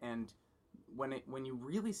 And when you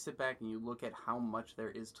really sit back and you look at how much there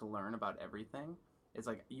is to learn about everything, it's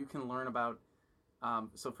like you can learn about,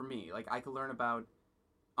 so for me, like I could learn about,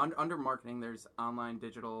 under marketing, there's online,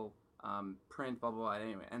 digital, print, blah, blah, blah,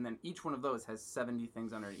 anyway. And then each one of those has 70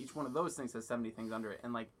 things under it. Each one of those things has 70 things under it.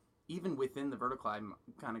 And like, even within the vertical, I'm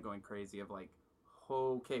kind of going crazy of like,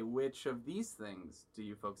 okay, which of these things do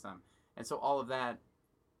you focus on? And so all of that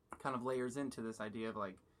kind of layers into this idea of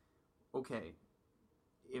like, okay,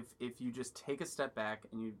 if you just take a step back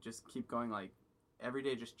and you just keep going, like every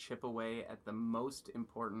day, just chip away at the most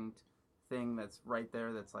important thing that's right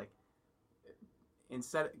there. That's like,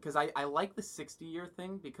 because I like the 60-year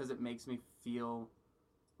thing because it makes me feel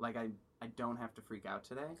like I don't have to freak out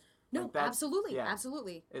today. No, like absolutely.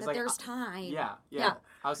 That like, there's time. Yeah.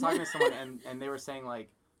 I was talking to someone and they were saying like,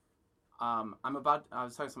 I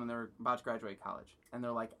was talking to someone, they were about to graduate college, and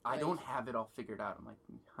they're like, I don't have it all figured out. I'm like,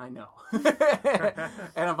 I know.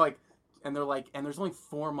 And I'm like, and they're like, and there's only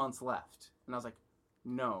 4 months left. And I was like,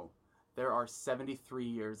 no, there are 73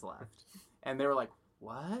 years left. And they were like,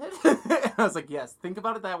 what? I was like, yes, think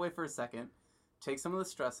about it that way for a second. Take some of the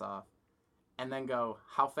stress off. And then go,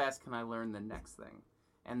 how fast can I learn the next thing?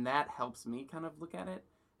 And that helps me kind of look at it.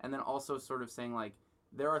 And then also sort of saying, like,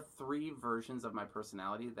 there are 3 versions of my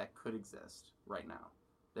personality that could exist right now.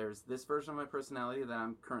 There's this version of my personality that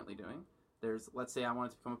I'm currently doing. There's, let's say I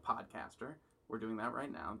wanted to become a podcaster. We're doing that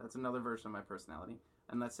right now. That's another version of my personality.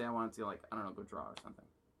 And let's say I wanted to, like, I don't know, go draw or something.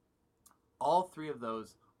 All 3 of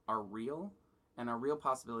those are real and are real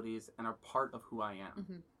possibilities and are part of who I am.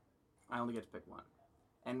 Mm-hmm. I only get to pick one.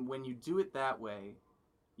 And when you do it that way,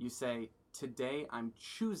 you say, today I'm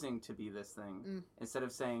choosing to be this thing, instead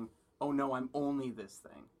of saying, oh no, I'm only this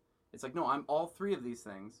thing. It's like, no, I'm all 3 of these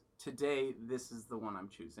things. Today, this is the one I'm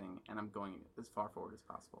choosing, and I'm going as far forward as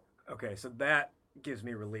possible. Okay, so that gives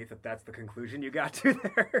me relief that that's the conclusion you got to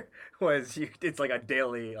there. It's like a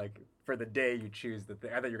daily, like, for the day you choose the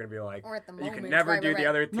thing. I thought you were going to be like, or at the moment, you can never do the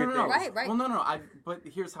other 2 things. Right. Well, no. But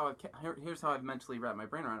here's how I've mentally wrapped my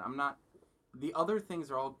brain around it. I'm not, the other things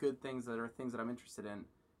are all good things that are things that I'm interested in,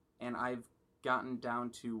 and I've gotten down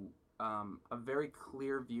to a very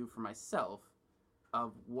clear view for myself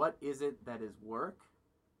of what is it that is work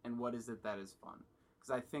and what is it that is fun. Because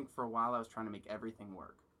I think for a while I was trying to make everything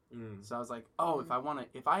work. So I was like,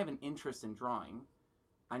 if I have an interest in drawing,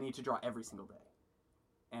 I need to draw every single day.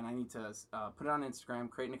 And I need to put it on Instagram,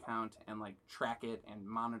 create an account, and like track it and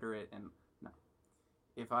monitor it. And no,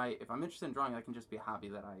 if I'm interested in drawing, that can just be a hobby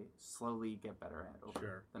that I slowly get better at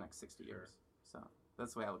over the next 60 years. So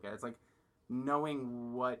that's the way I look at it. It's like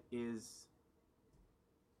knowing what is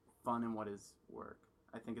fun and what is work.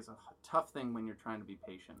 I think is a tough thing when you're trying to be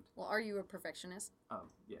patient. Well, are you a perfectionist? Oh,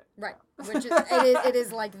 yeah. Right. Which is it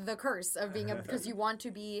is like the curse of being because you want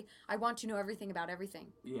to be. I want to know everything about everything.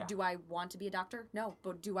 Yeah. Do I want to be a doctor? No.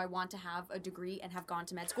 But do I want to have a degree and have gone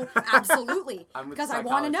to med school? Absolutely. Because I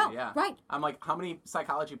want to know. Yeah. Right. I'm like, how many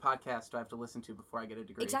psychology podcasts do I have to listen to before I get a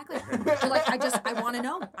degree? Exactly. Like I want to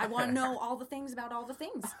know. I want to know all the things about all the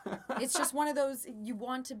things. It's just one of those, you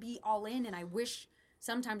want to be all in, and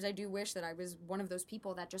sometimes I do wish that I was one of those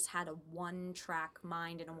people that just had a one-track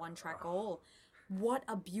mind and a one-track goal. What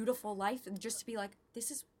a beautiful life, just to be like, this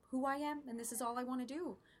is who I am, and this is all I want to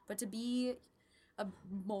do. But to be a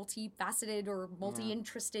multifaceted or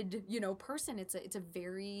multi-interested, person, it's a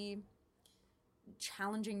very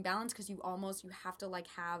challenging balance, because you have to like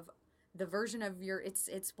have the version of your, it's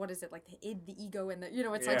what is it, like the id, the ego, and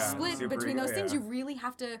the, it's like split between those things. You really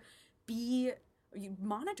have to you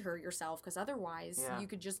monitor yourself, because otherwise you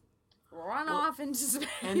could just run off into space.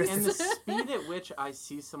 And the speed at which I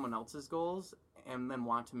see someone else's goals and then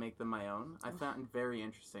want to make them my own, I found very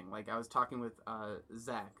interesting. Like, I was talking with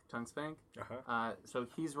Zach Tungspank. So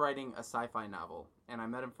he's writing a sci-fi novel, and I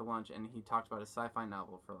met him for lunch, and he talked about a sci-fi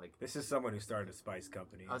novel for like... This is someone who started a spice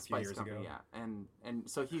company a few years ago. Yeah. And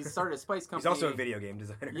so he started a spice company. He's also a video game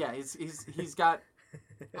designer. Yeah, he's got...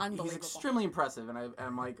 Unbelievable. He's extremely impressive, and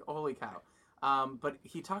I'm like, holy cow. But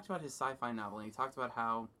he talked about his sci-fi novel, and he talked about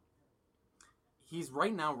how he's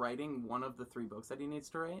right now writing one of the 3 books that he needs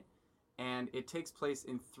to write, and it takes place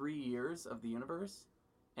in 3 years of the universe,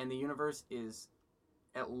 and the universe is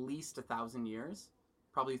at least 1,000 years,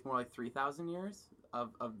 probably more like 3,000 years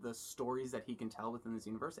of the stories that he can tell within this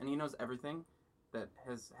universe, and he knows everything that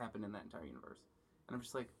has happened in that entire universe. And I'm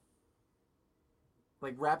just like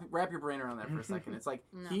wrap your brain around that for a second. It's like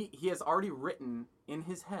he has already written in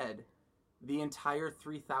his head the entire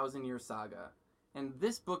 3,000-year saga, and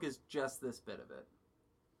this book is just this bit of it.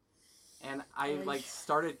 And I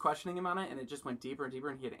started questioning him on it, and it just went deeper and deeper,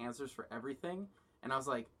 and he had answers for everything. And I was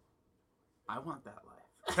like, I want that life.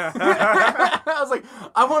 I was like,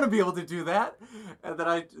 I want to be able to do that. And then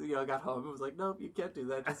I, got home and was like, nope, you can't do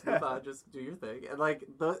that. Just move on. Just do your thing. And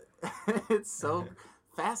it's so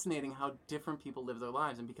fascinating how different people live their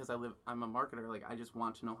lives. And because I'm a marketer, like, I just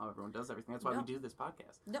want to know how everyone does everything. That's why we do this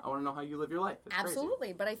podcast. I want to know how you live your life. It's absolutely.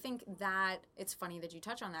 crazy. But I think that it's funny that you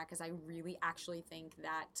touch on that, because I really actually think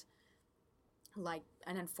that,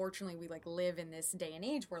 and unfortunately we live in this day and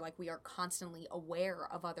age where we are constantly aware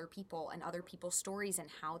of other people and other people's stories and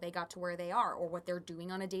how they got to where they are or what they're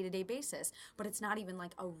doing on a day-to-day basis, but it's not even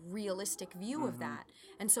a realistic view of that.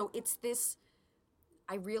 And so it's this,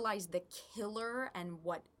 I realize the killer and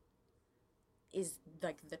what is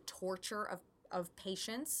the torture of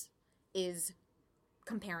patience is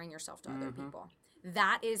comparing yourself to other people.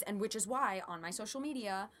 That is, and which is why on my social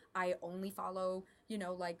media I only follow,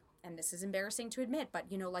 and this is embarrassing to admit, but,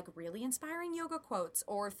 really inspiring yoga quotes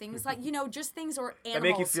or things just things, or animals. That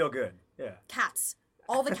make you feel good. Yeah. Cats.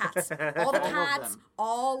 All the cats. All the cats.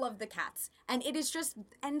 All of the cats. And it is just,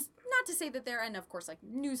 and not to say that they're, and of course,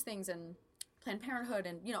 news things and Planned Parenthood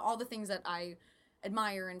and, all the things that I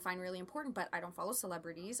admire and find really important, but I don't follow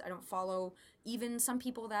celebrities. I don't follow even some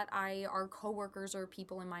people that are coworkers or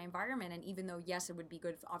people in my environment. And even though, yes, it would be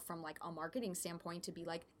good from a marketing standpoint to be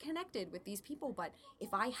connected with these people, but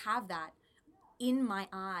if I have that in my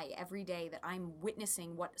eye every day that I'm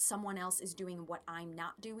witnessing what someone else is doing and what I'm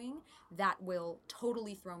not doing, that will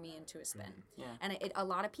totally throw me into a spin. Yeah. And a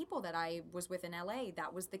lot of people that I was with in LA,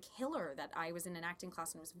 that was the killer, that I was in an acting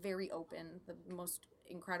class and it was very open, the most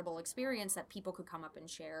incredible experience that people could come up and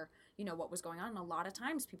share, what was going on. And a lot of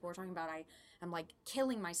times people were talking about, I'm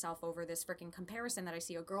killing myself over this freaking comparison that I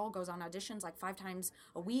see a girl goes on auditions 5 times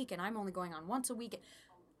a week and I'm only going on once a week.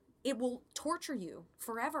 It will torture you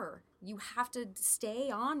forever. You have to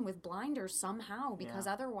stay on with blinders somehow, because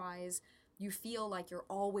otherwise you feel like you're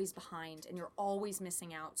always behind and you're always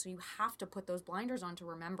missing out. So you have to put those blinders on to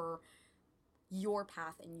remember your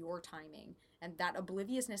path and your timing. And that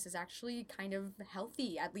obliviousness is actually kind of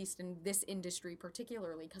healthy, at least in this industry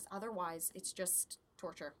particularly, because otherwise it's just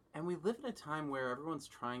torture. And we live in a time where everyone's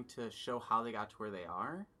trying to show how they got to where they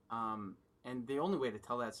are. And the only way to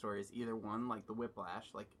tell that story is either one, the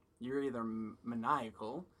whiplash, you're either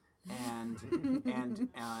maniacal and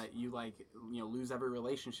you lose every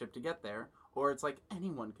relationship to get there, or it's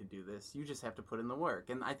anyone could do this. You just have to put in the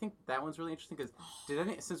work. And I think that one's really interesting, because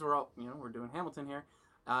since we're all we're doing Hamilton here,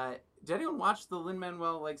 did anyone watch the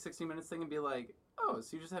Lin-Manuel 60 Minutes thing and be like, oh,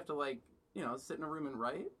 so you just have to sit in a room and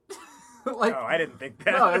write? Oh, I didn't think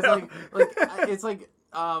that. No, it's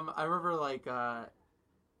I remember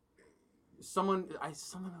someone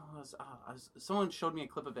showed me a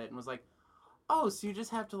clip of it and was like, oh, so you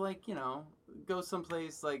just have to like, go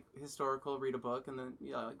someplace like historical, read a book, and then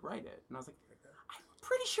like write it. And I was like, I'm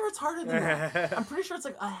pretty sure it's harder than that. I'm pretty sure it's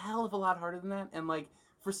like a hell of a lot harder than that. And like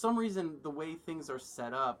for some reason, the way things are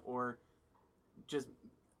set up, or just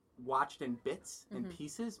watched in bits and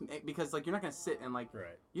pieces, because like you're not gonna sit and like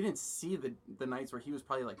you didn't see the nights where he was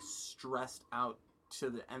probably like stressed out to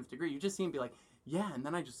the nth degree. You just see him be like, yeah, and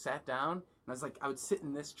then I just sat down and I was like, I would sit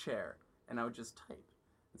in this chair and I would just type.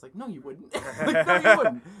 It's like, no, you wouldn't. Like, no, you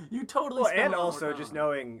wouldn't. You totally. Well, and also just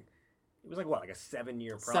knowing it was like what, like a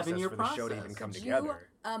 7-year process for the show to even come together.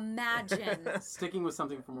 Imagine sticking with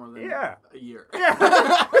something for more than a year.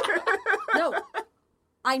 Yeah. No.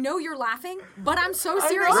 I know you're laughing, but I'm so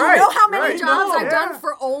serious. Right, You know how many right. jobs No, I've done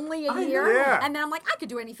for only a year? Yeah. And then I'm like, I could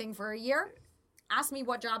do anything for a year. Ask me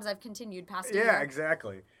what jobs I've continued past a year. Yeah,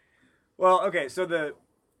 exactly. Well, okay, so the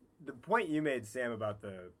point you made, Sam, about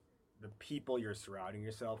the people you're surrounding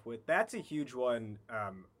yourself with, that's a huge one.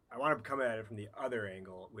 I want to come at it from the other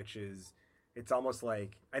angle, which is it's almost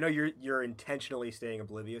like, I know you're intentionally staying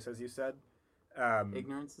oblivious, as you said.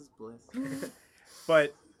 Ignorance is bliss.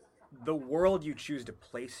 But the world you choose to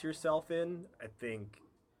place yourself in, I think,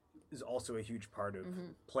 is also a huge part of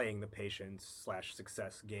playing the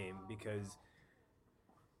patience/success game, because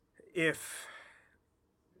if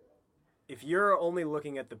you're only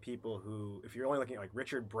looking at the people if you're only looking at like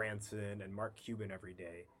Richard Branson and Mark Cuban every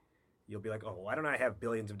day, you'll be like, oh, why don't I have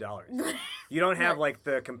billions of dollars? You don't have like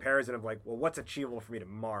the comparison of like, well, what's achievable for me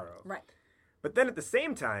tomorrow? Right. But then at the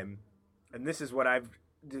same time, and this is what I've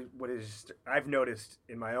noticed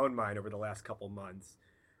in my own mind over the last couple months,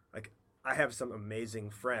 like I have some amazing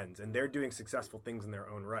friends and they're doing successful things in their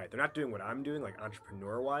own right. They're not doing what I'm doing, like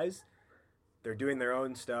entrepreneur wise. They're doing their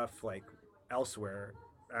own stuff like elsewhere.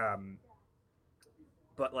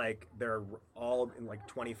 But like they're all in like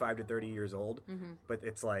 25 to 30 years old. But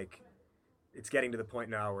it's like, it's getting to the point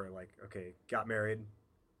now where like, okay, got married,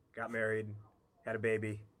 had a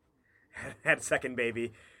baby, had a second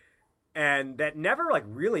baby. And that never like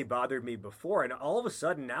really bothered me before. And all of a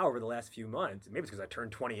sudden now over the last few months, maybe it's because I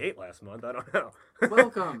turned 28 last month, I don't know.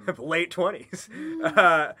 Welcome. Late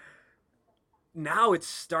 20s. Now it's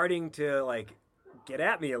starting to like get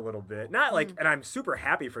at me a little bit. Not like, and I'm super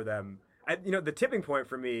happy for them. The tipping point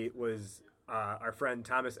for me was our friend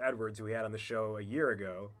Thomas Edwards, who we had on the show a year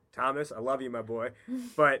ago. Thomas, I love you, my boy.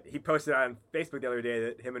 But he posted on Facebook the other day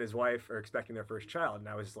that him and his wife are expecting their first child. And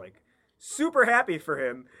I was like super happy for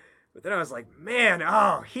him. But then I was like, man,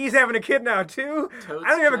 he's having a kid now too? Totes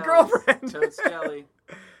I don't have a girlfriend. Totes jelly.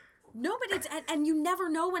 No, but it's, and you never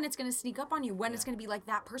know when it's going to sneak up on you, when it's going to be like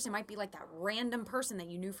that person. It might be like that random person that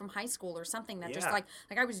you knew from high school or something that just like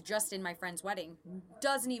I was just in my friend's wedding.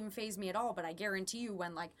 Doesn't even faze me at all, but I guarantee you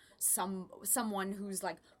when like someone who's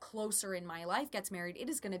like closer in my life gets married, it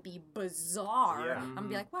is going to be bizarre. Yeah. I'm going to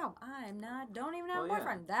be like, wow, don't even have a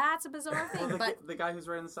boyfriend. That's a bizarre thing. Well, but the guy who's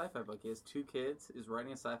writing the sci-fi book, he has 2 kids, is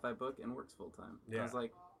writing a sci-fi book, and works full-time. Yeah. I was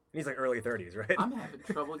like, He's like early 30s, right? I'm having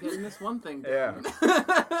trouble getting this one thing done.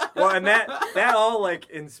 Yeah. Well, and that all like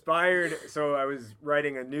inspired. So I was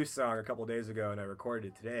writing a new song a couple days ago, and I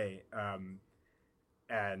recorded it today.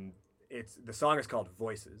 And the song is called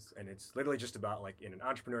Voices, and it's literally just about like in an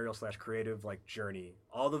entrepreneurial / creative like journey,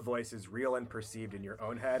 all the voices real and perceived in your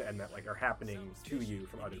own head, and that like are happening to you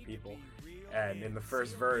from other people. And in the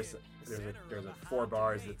first verse, there's 4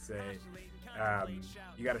 bars that say,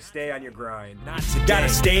 you gotta stay on your grind. Gotta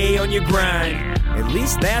stay on your grind. At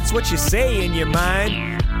least that's what you say in your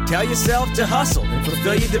mind. Tell yourself to hustle and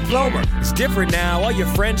fulfill your diploma. It's different now. All your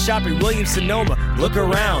friends shop at Williams-Sonoma. Look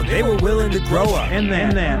around, they were willing to grow up. And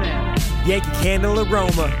then Yankee Candle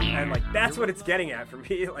aroma. And like that's what it's getting at for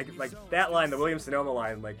me. Like that line, the Williams-Sonoma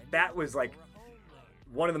line, like that was like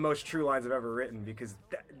one of the most true lines I've ever written, because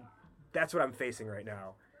that's what I'm facing right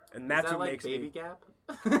now. And that's Is that what like makes Baby me Gap?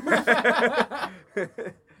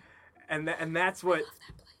 and that's what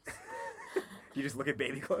you just look at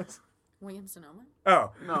baby clothes. Williams-Sonoma?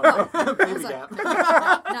 Oh No, I Baby was Gap. like,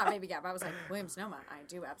 not Baby Gap. I was like, Williams-Sonoma. I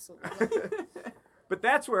do absolutely. But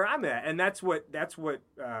that's where I'm at, and that's what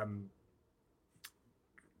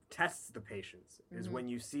tests the patience, is when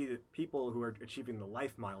you see the people who are achieving the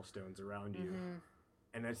life milestones around you.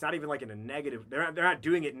 And it's not even like in a negative. They're not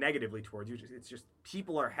doing it negatively towards you. It's just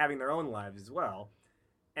people are having their own lives as well.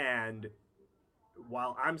 And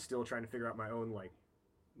while I'm still trying to figure out my own life,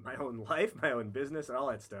 my own business, and all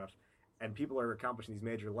that stuff, and people are accomplishing these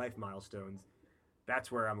major life milestones,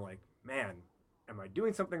 that's where I'm like, man, am I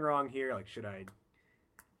doing something wrong here? Like, should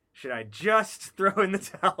I just throw in the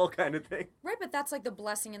towel, kind of thing? Right, but that's like the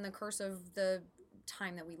blessing and the curse of the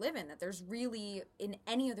time that we live in, that there's really, in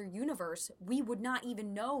any other universe, we would not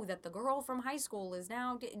even know that the girl from high school is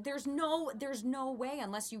now, there's no way,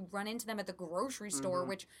 unless you run into them at the grocery store,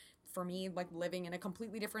 which for me, like living in a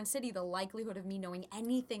completely different city, the likelihood of me knowing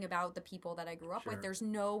anything about the people that I grew up with, there's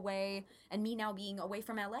no way, and me now being away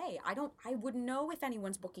from LA, I wouldn't know if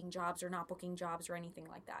anyone's booking jobs or not booking jobs or anything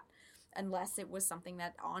like that, unless it was something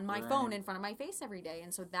that on my phone in front of my face every day.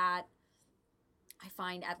 And so that, I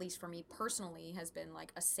find, at least for me personally, has been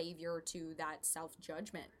like a savior to that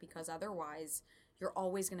self-judgment, because otherwise you're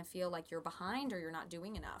always going to feel like you're behind or you're not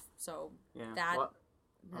doing enough. So that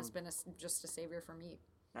has been just a savior for me.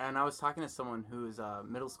 And I was talking to someone who's a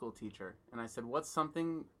middle school teacher, and I said, what's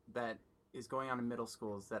something that is going on in middle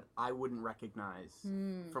schools that I wouldn't recognize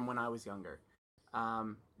from when I was younger?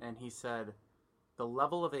 And he said, the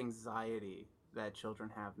level of anxiety that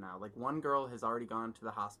children have now. Like, one girl has already gone to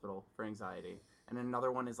the hospital for anxiety, and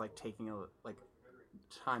another one is, like, taking,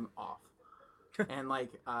 time off. And, like,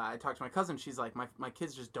 I talked to my cousin. She's like, my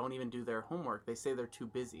kids just don't even do their homework. They say they're too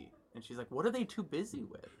busy. And she's like, what are they too busy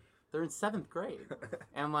with? They're in 7th grade.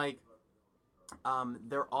 And, like,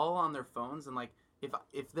 they're all on their phones. And, like,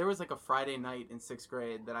 if there was, like, a Friday night in 6th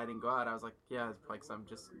grade that I didn't go out, I was like, yeah, it's probably because I'm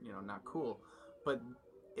just, not cool. But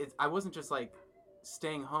I wasn't just, like,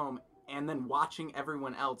 staying home and then watching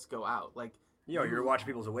everyone else go out. Like, you're watching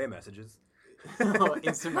people's away messages.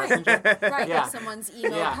 Instant messenger. Right, yeah. like someone's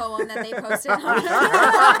emo poem that they posted on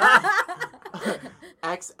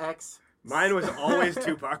XX. Mine was always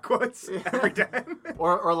Tupac quotes every time.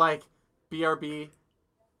 Or like BRB,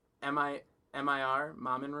 MIR,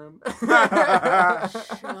 Mom in Room. Shut up.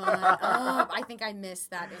 I think I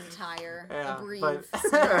missed that entire brief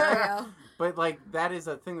scenario. But like, that is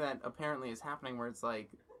a thing that apparently is happening, where it's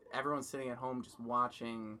like everyone's sitting at home just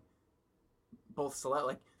watching both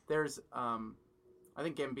like there's I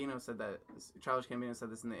think Gambino said that, Childish Gambino said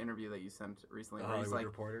this in the interview that you sent recently, where he's like,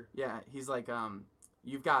 Reporter. Yeah, he's like,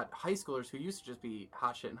 you've got high schoolers who used to just be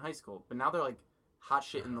hot shit in high school, but now they're like hot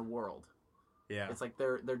shit in the world. Yeah. It's like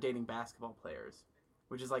they're dating basketball players,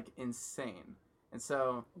 which is like insane. And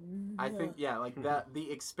so I think like that,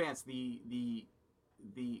 the expanse, the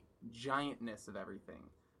giantness of everything,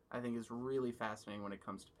 I think is really fascinating when it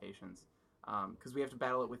comes to patience, because we have to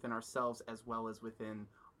battle it within ourselves as well as within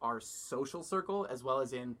our social circle as well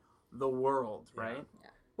as in the world, right? Yeah.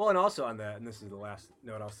 Well, and also on that, and this is the last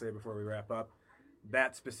note I'll say before we wrap up,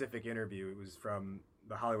 that specific interview, it was from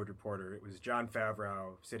The Hollywood Reporter. It was Jon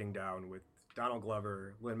Favreau sitting down with Donald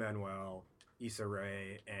Glover, Lin-Manuel, Issa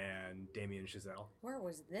Rae, and Damien Chazelle. Where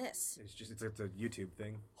was this? It's a YouTube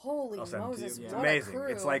thing. Holy I'll send it to Moses, you. It's what amazing. a crew.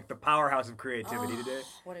 It's like the powerhouse of creativity today.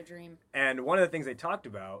 What a dream. And one of the things they talked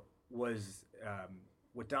about was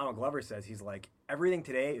what Donald Glover says. He's like, everything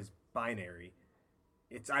today is binary.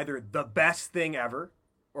 It's either the best thing ever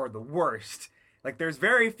or the worst. Like, there's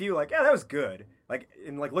very few, like, yeah, that was good. Like,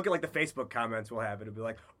 and like, look at like the Facebook comments we'll have. It'll be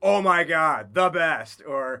like, oh my God, the best,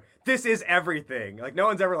 or this is everything. Like, no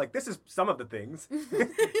one's ever like, this is some of the things.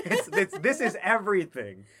 This is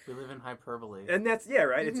everything. We live in hyperbole. And that's, yeah,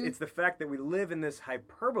 right. Mm-hmm. It's the fact that we live in this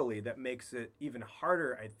hyperbole that makes it even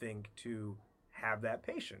harder, I think, to have that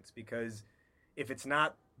patience. Because if it's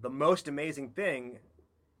not the most amazing thing,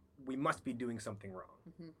 we must be doing something wrong.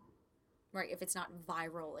 Mm-hmm. Right. If it's not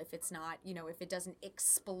viral, if it's not, if it doesn't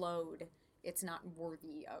explode, it's not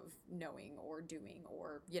worthy of knowing or doing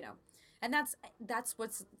or, and that's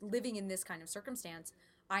what's living in this kind of circumstance.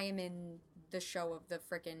 I am in the show of the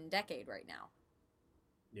frickin' decade right now.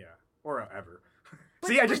 Yeah. Or ever. But,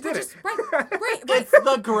 see, I just did it. Right. It's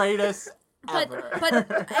the greatest ever.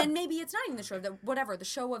 But and maybe it's not even the show, the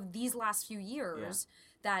show of these last few years,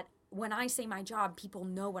 that when I say my job, people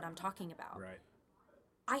know what I'm talking about. Right.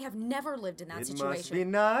 I have never lived in that situation. It must be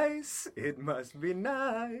nice. It must be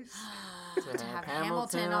nice. to have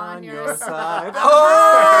Hamilton on your side.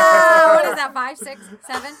 Oh! What is that, 5, 6,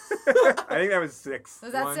 7? I think that was 6.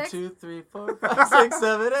 Was that 1, 6? 2, 3, 4, 5, 6,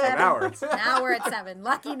 7, 8. Now we're at 7.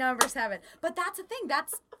 Lucky number 7. But that's the thing.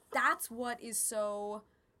 That's what is so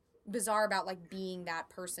bizarre about like being that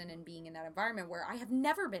person and being in that environment, where I have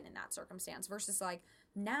never been in that circumstance, versus like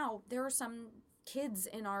now there are some kids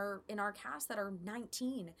in our cast that are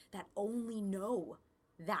 19 that only know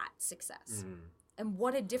that success. And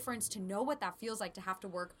what a difference to know what that feels like, to have to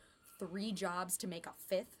work 3 jobs to make a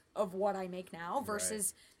 5th of what I make now,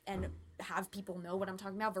 versus and have people know what I'm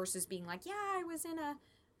talking about, versus being like, yeah, I was in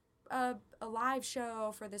a live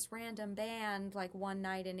show for this random band like one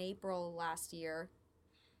night in April last year.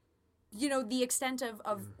 The extent of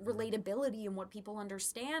relatability and what people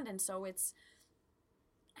understand. And so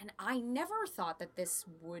and I never thought that this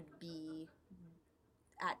would be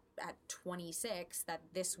at 26 that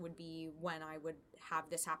this would be when I would have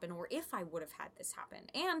this happen, or if I would have had this happen.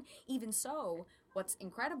 And even so, what's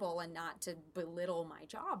incredible, and not to belittle my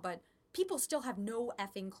job, but people still have no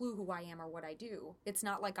effing clue who I am or what I do. It's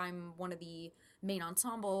not like I'm one of the main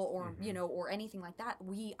ensemble or, you know, or anything like that.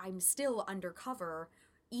 I'm still undercover,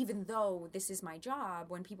 even though this is my job.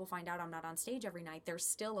 When people find out I'm not on stage every night, there's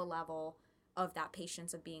still a level of that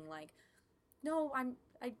patience of being like, no,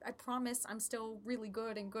 I promise I'm still really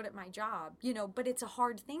good and good at my job, you know, but it's a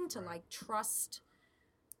hard thing to like trust.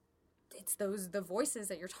 It's the voices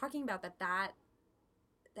that you're talking about, that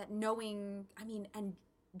knowing, I mean, and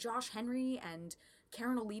Josh Henry and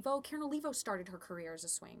Karen Olivo started her career as a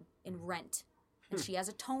swing in Rent, and she has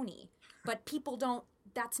a Tony, but people don't,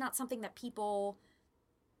 that's not something that people.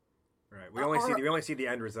 Right. We only see the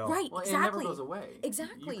end result. Right. Well, exactly. it never goes away.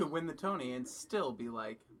 Exactly. You could win the Tony and still be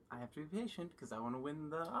like, I have to be patient because I want to win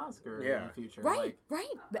the Oscar in the future. Right.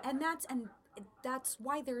 And that's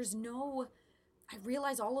why there's no. I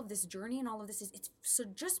realize all of this journey and all of this it's so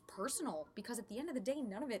just personal, because at the end of the day,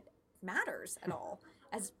 none of it matters at all.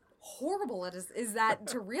 As horrible it is that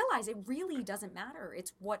to realize, it really doesn't matter.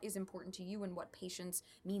 It's what is important to you and what patience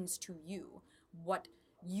means to you. What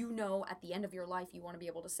you know at the end of your life you want to be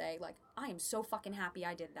able to say, like, I am so fucking happy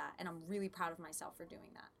I did that, and I'm really proud of myself for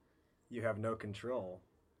doing that. You have no control.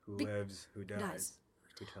 Who lives, who dies,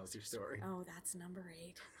 who tells your story. Oh, that's number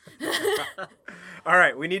 8. All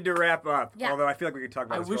right, we need to wrap up. Yeah. Although I feel like we could talk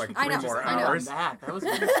about this for like 3 more I know. hours. That was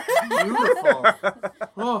beautiful.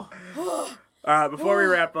 Oh. Before we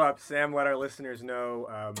wrap up, Sam, let our listeners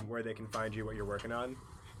know where they can find you, what you're working on.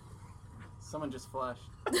 Someone just flushed.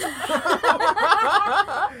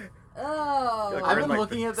 Oh, Like I've we're been like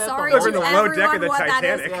looking at that sorry the We're whole in the to time. low deck of everyone the what that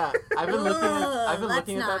is. Titanic. Yeah, I've been looking at let's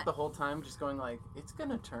that not. the whole time, just going like, it's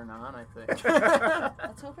gonna turn on, I think.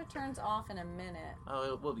 Let's hope it turns off in a minute.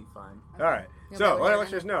 Oh, we'll be fine. All right. You'll So go let our there.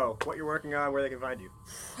 listeners know what you're working on, where they can find you.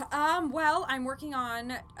 Well, I'm working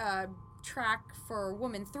on track for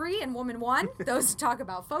Woman 3 and Woman 1. Those talk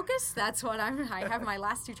about focus. That's what I have my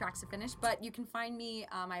last 2 tracks to finish. But you can find me,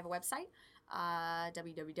 I have a website,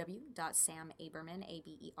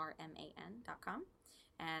 www.samaberman.com.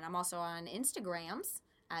 And I'm also on Instagrams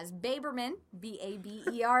as Baberman,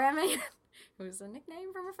 Baberman. It was a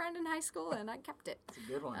nickname from a friend in high school, and I kept it. It's a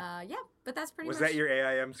good one. Yeah, but that's pretty Was much. that your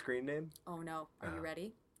AIM screen name? Oh, no. Are you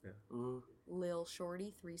ready? Ooh. Lil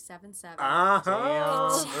Shorty 377. Uh-huh. Damn.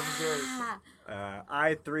 That's yours.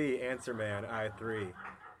 I3, Answer Man, I3.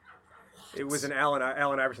 It was an Allen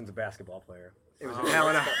Iverson's a basketball player. It was an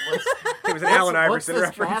Allen What's Iverson this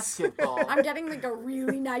reference. basketball? I'm getting like a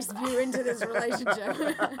really nice view into this relationship.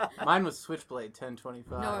 Mine was Switchblade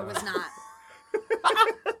 1025. No, it was not.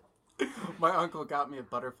 My uncle got me a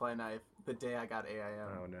butterfly knife the day I got AIM.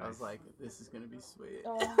 Oh, nice. I was like, this is gonna be sweet.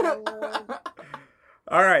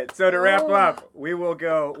 All right, so to wrap up, we will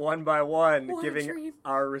go one by one, What a giving dream.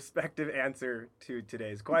 our respective answer to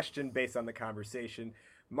today's question based on the conversation.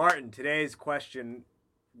 Martin, today's question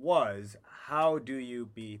was, how do you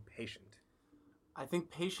be patient? I think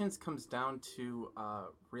patience comes down to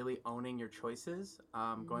really owning your choices.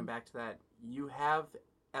 Going back to that, you have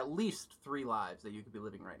at least 3 lives that you could be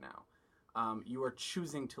living right now. You are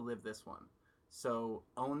choosing to live this one, so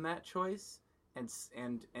own that choice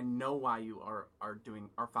and know why you are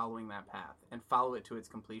following that path, and follow it to its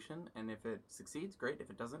completion. And if it succeeds, great. If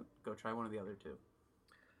it doesn't, go try one of the other 2.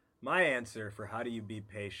 My answer for how do you be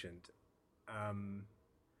patient,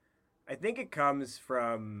 I think it comes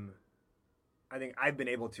from, I think I've been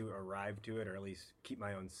able to arrive to it, or at least keep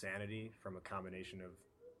my own sanity from a combination of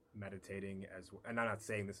meditating and I'm not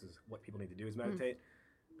saying this is what people need to do is meditate,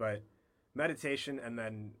 but meditation, and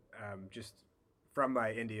then just from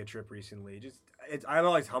my India trip recently, I'm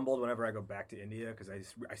always humbled whenever I go back to India, because I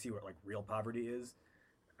see what like real poverty is,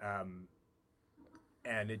 and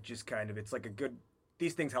it just kind of, it's like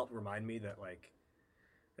these things help remind me that like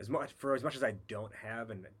as much as I don't have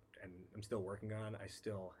and I'm still working on, I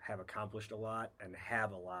still have accomplished a lot and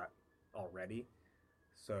have a lot already.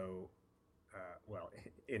 So, well,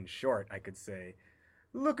 in short, I could say,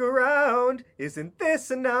 look around, isn't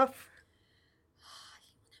this enough?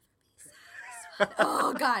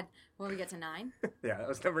 Oh, God. Will we get to 9? Yeah, that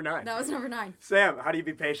was number 9. That was number 9. Sam, how do you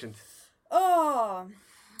be patient? Oh.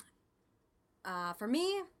 For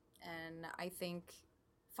me, and I think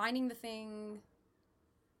finding the thing,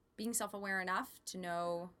 being self-aware enough to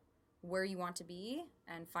know where you want to be,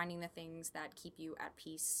 and finding the things that keep you at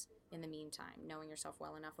peace in the meantime, knowing yourself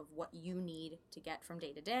well enough of what you need to get from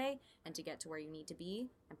day to day and to get to where you need to be,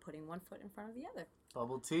 and putting one foot in front of the other.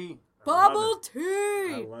 Bubble tea. Bubble I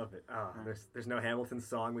tea. love it. Oh, there's no Hamilton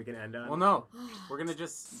song we can end on. Well, no. We're going to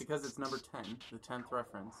just, because it's number 10, the 10th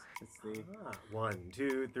reference. It's the... 1,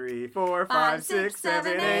 2, 3, 4, 5, 6,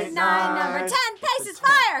 7, 8, 9. Number 10, Pace is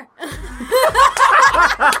Fire.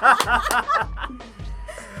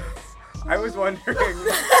 I was wondering.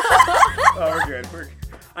 Oh, we're good.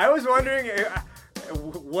 I was wondering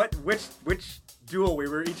which duel we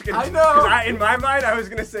were each gonna. I know. 'Cause in my mind, I was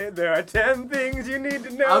gonna say there are 10 things you need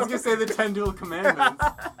to know. I was going to say the 10 dual commandments.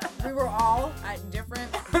 We were all at different.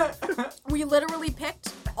 We literally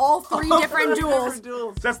picked all 3 different duels.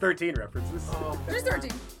 duels. So that's 13 references. Oh, There's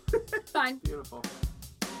 13. Fine. beautiful.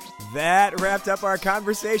 That wrapped up our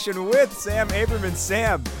conversation with Sam Aberman.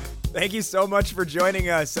 Sam, thank you so much for joining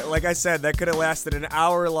us. Like I said, that could have lasted an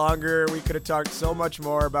hour longer. We could have talked so much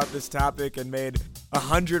more about this topic and made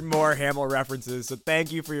 100 more Hamill references. So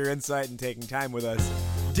thank you for your insight and taking time with us.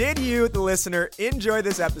 Did you, the listener, enjoy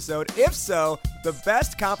this episode? If so, the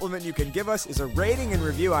best compliment you can give us is a rating and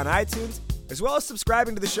review on iTunes, as well as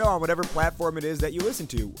subscribing to the show on whatever platform it is that you listen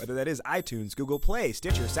to, whether that is iTunes, Google Play,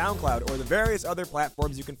 Stitcher, SoundCloud, or the various other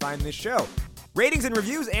platforms you can find this show. Ratings and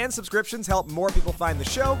reviews and subscriptions help more people find the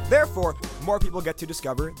show, therefore, more people get to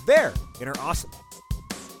discover their inner awesome.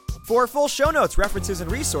 For full show notes, references, and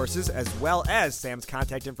resources, as well as Sam's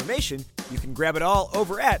contact information, you can grab it all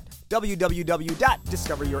over at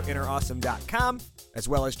www.discoveryourinnerawesome.com, as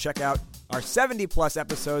well as check out our 70-plus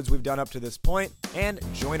episodes we've done up to this point, and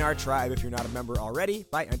join our tribe if you're not a member already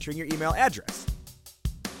by entering your email address.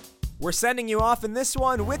 We're sending you off in this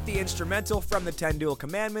one with the instrumental from the 10 Dual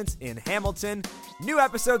Commandments in Hamilton. New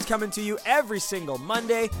episodes coming to you every single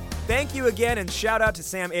Monday. Thank you again, and shout out to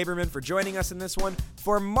Sam Aberman for joining us in this one.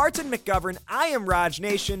 For Martin McGovern, I am Raj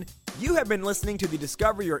Nation. You have been listening to the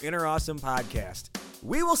Discover Your Inner Awesome podcast.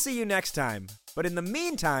 We will see you next time, but in the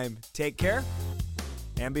meantime, take care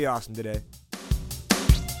and be awesome today.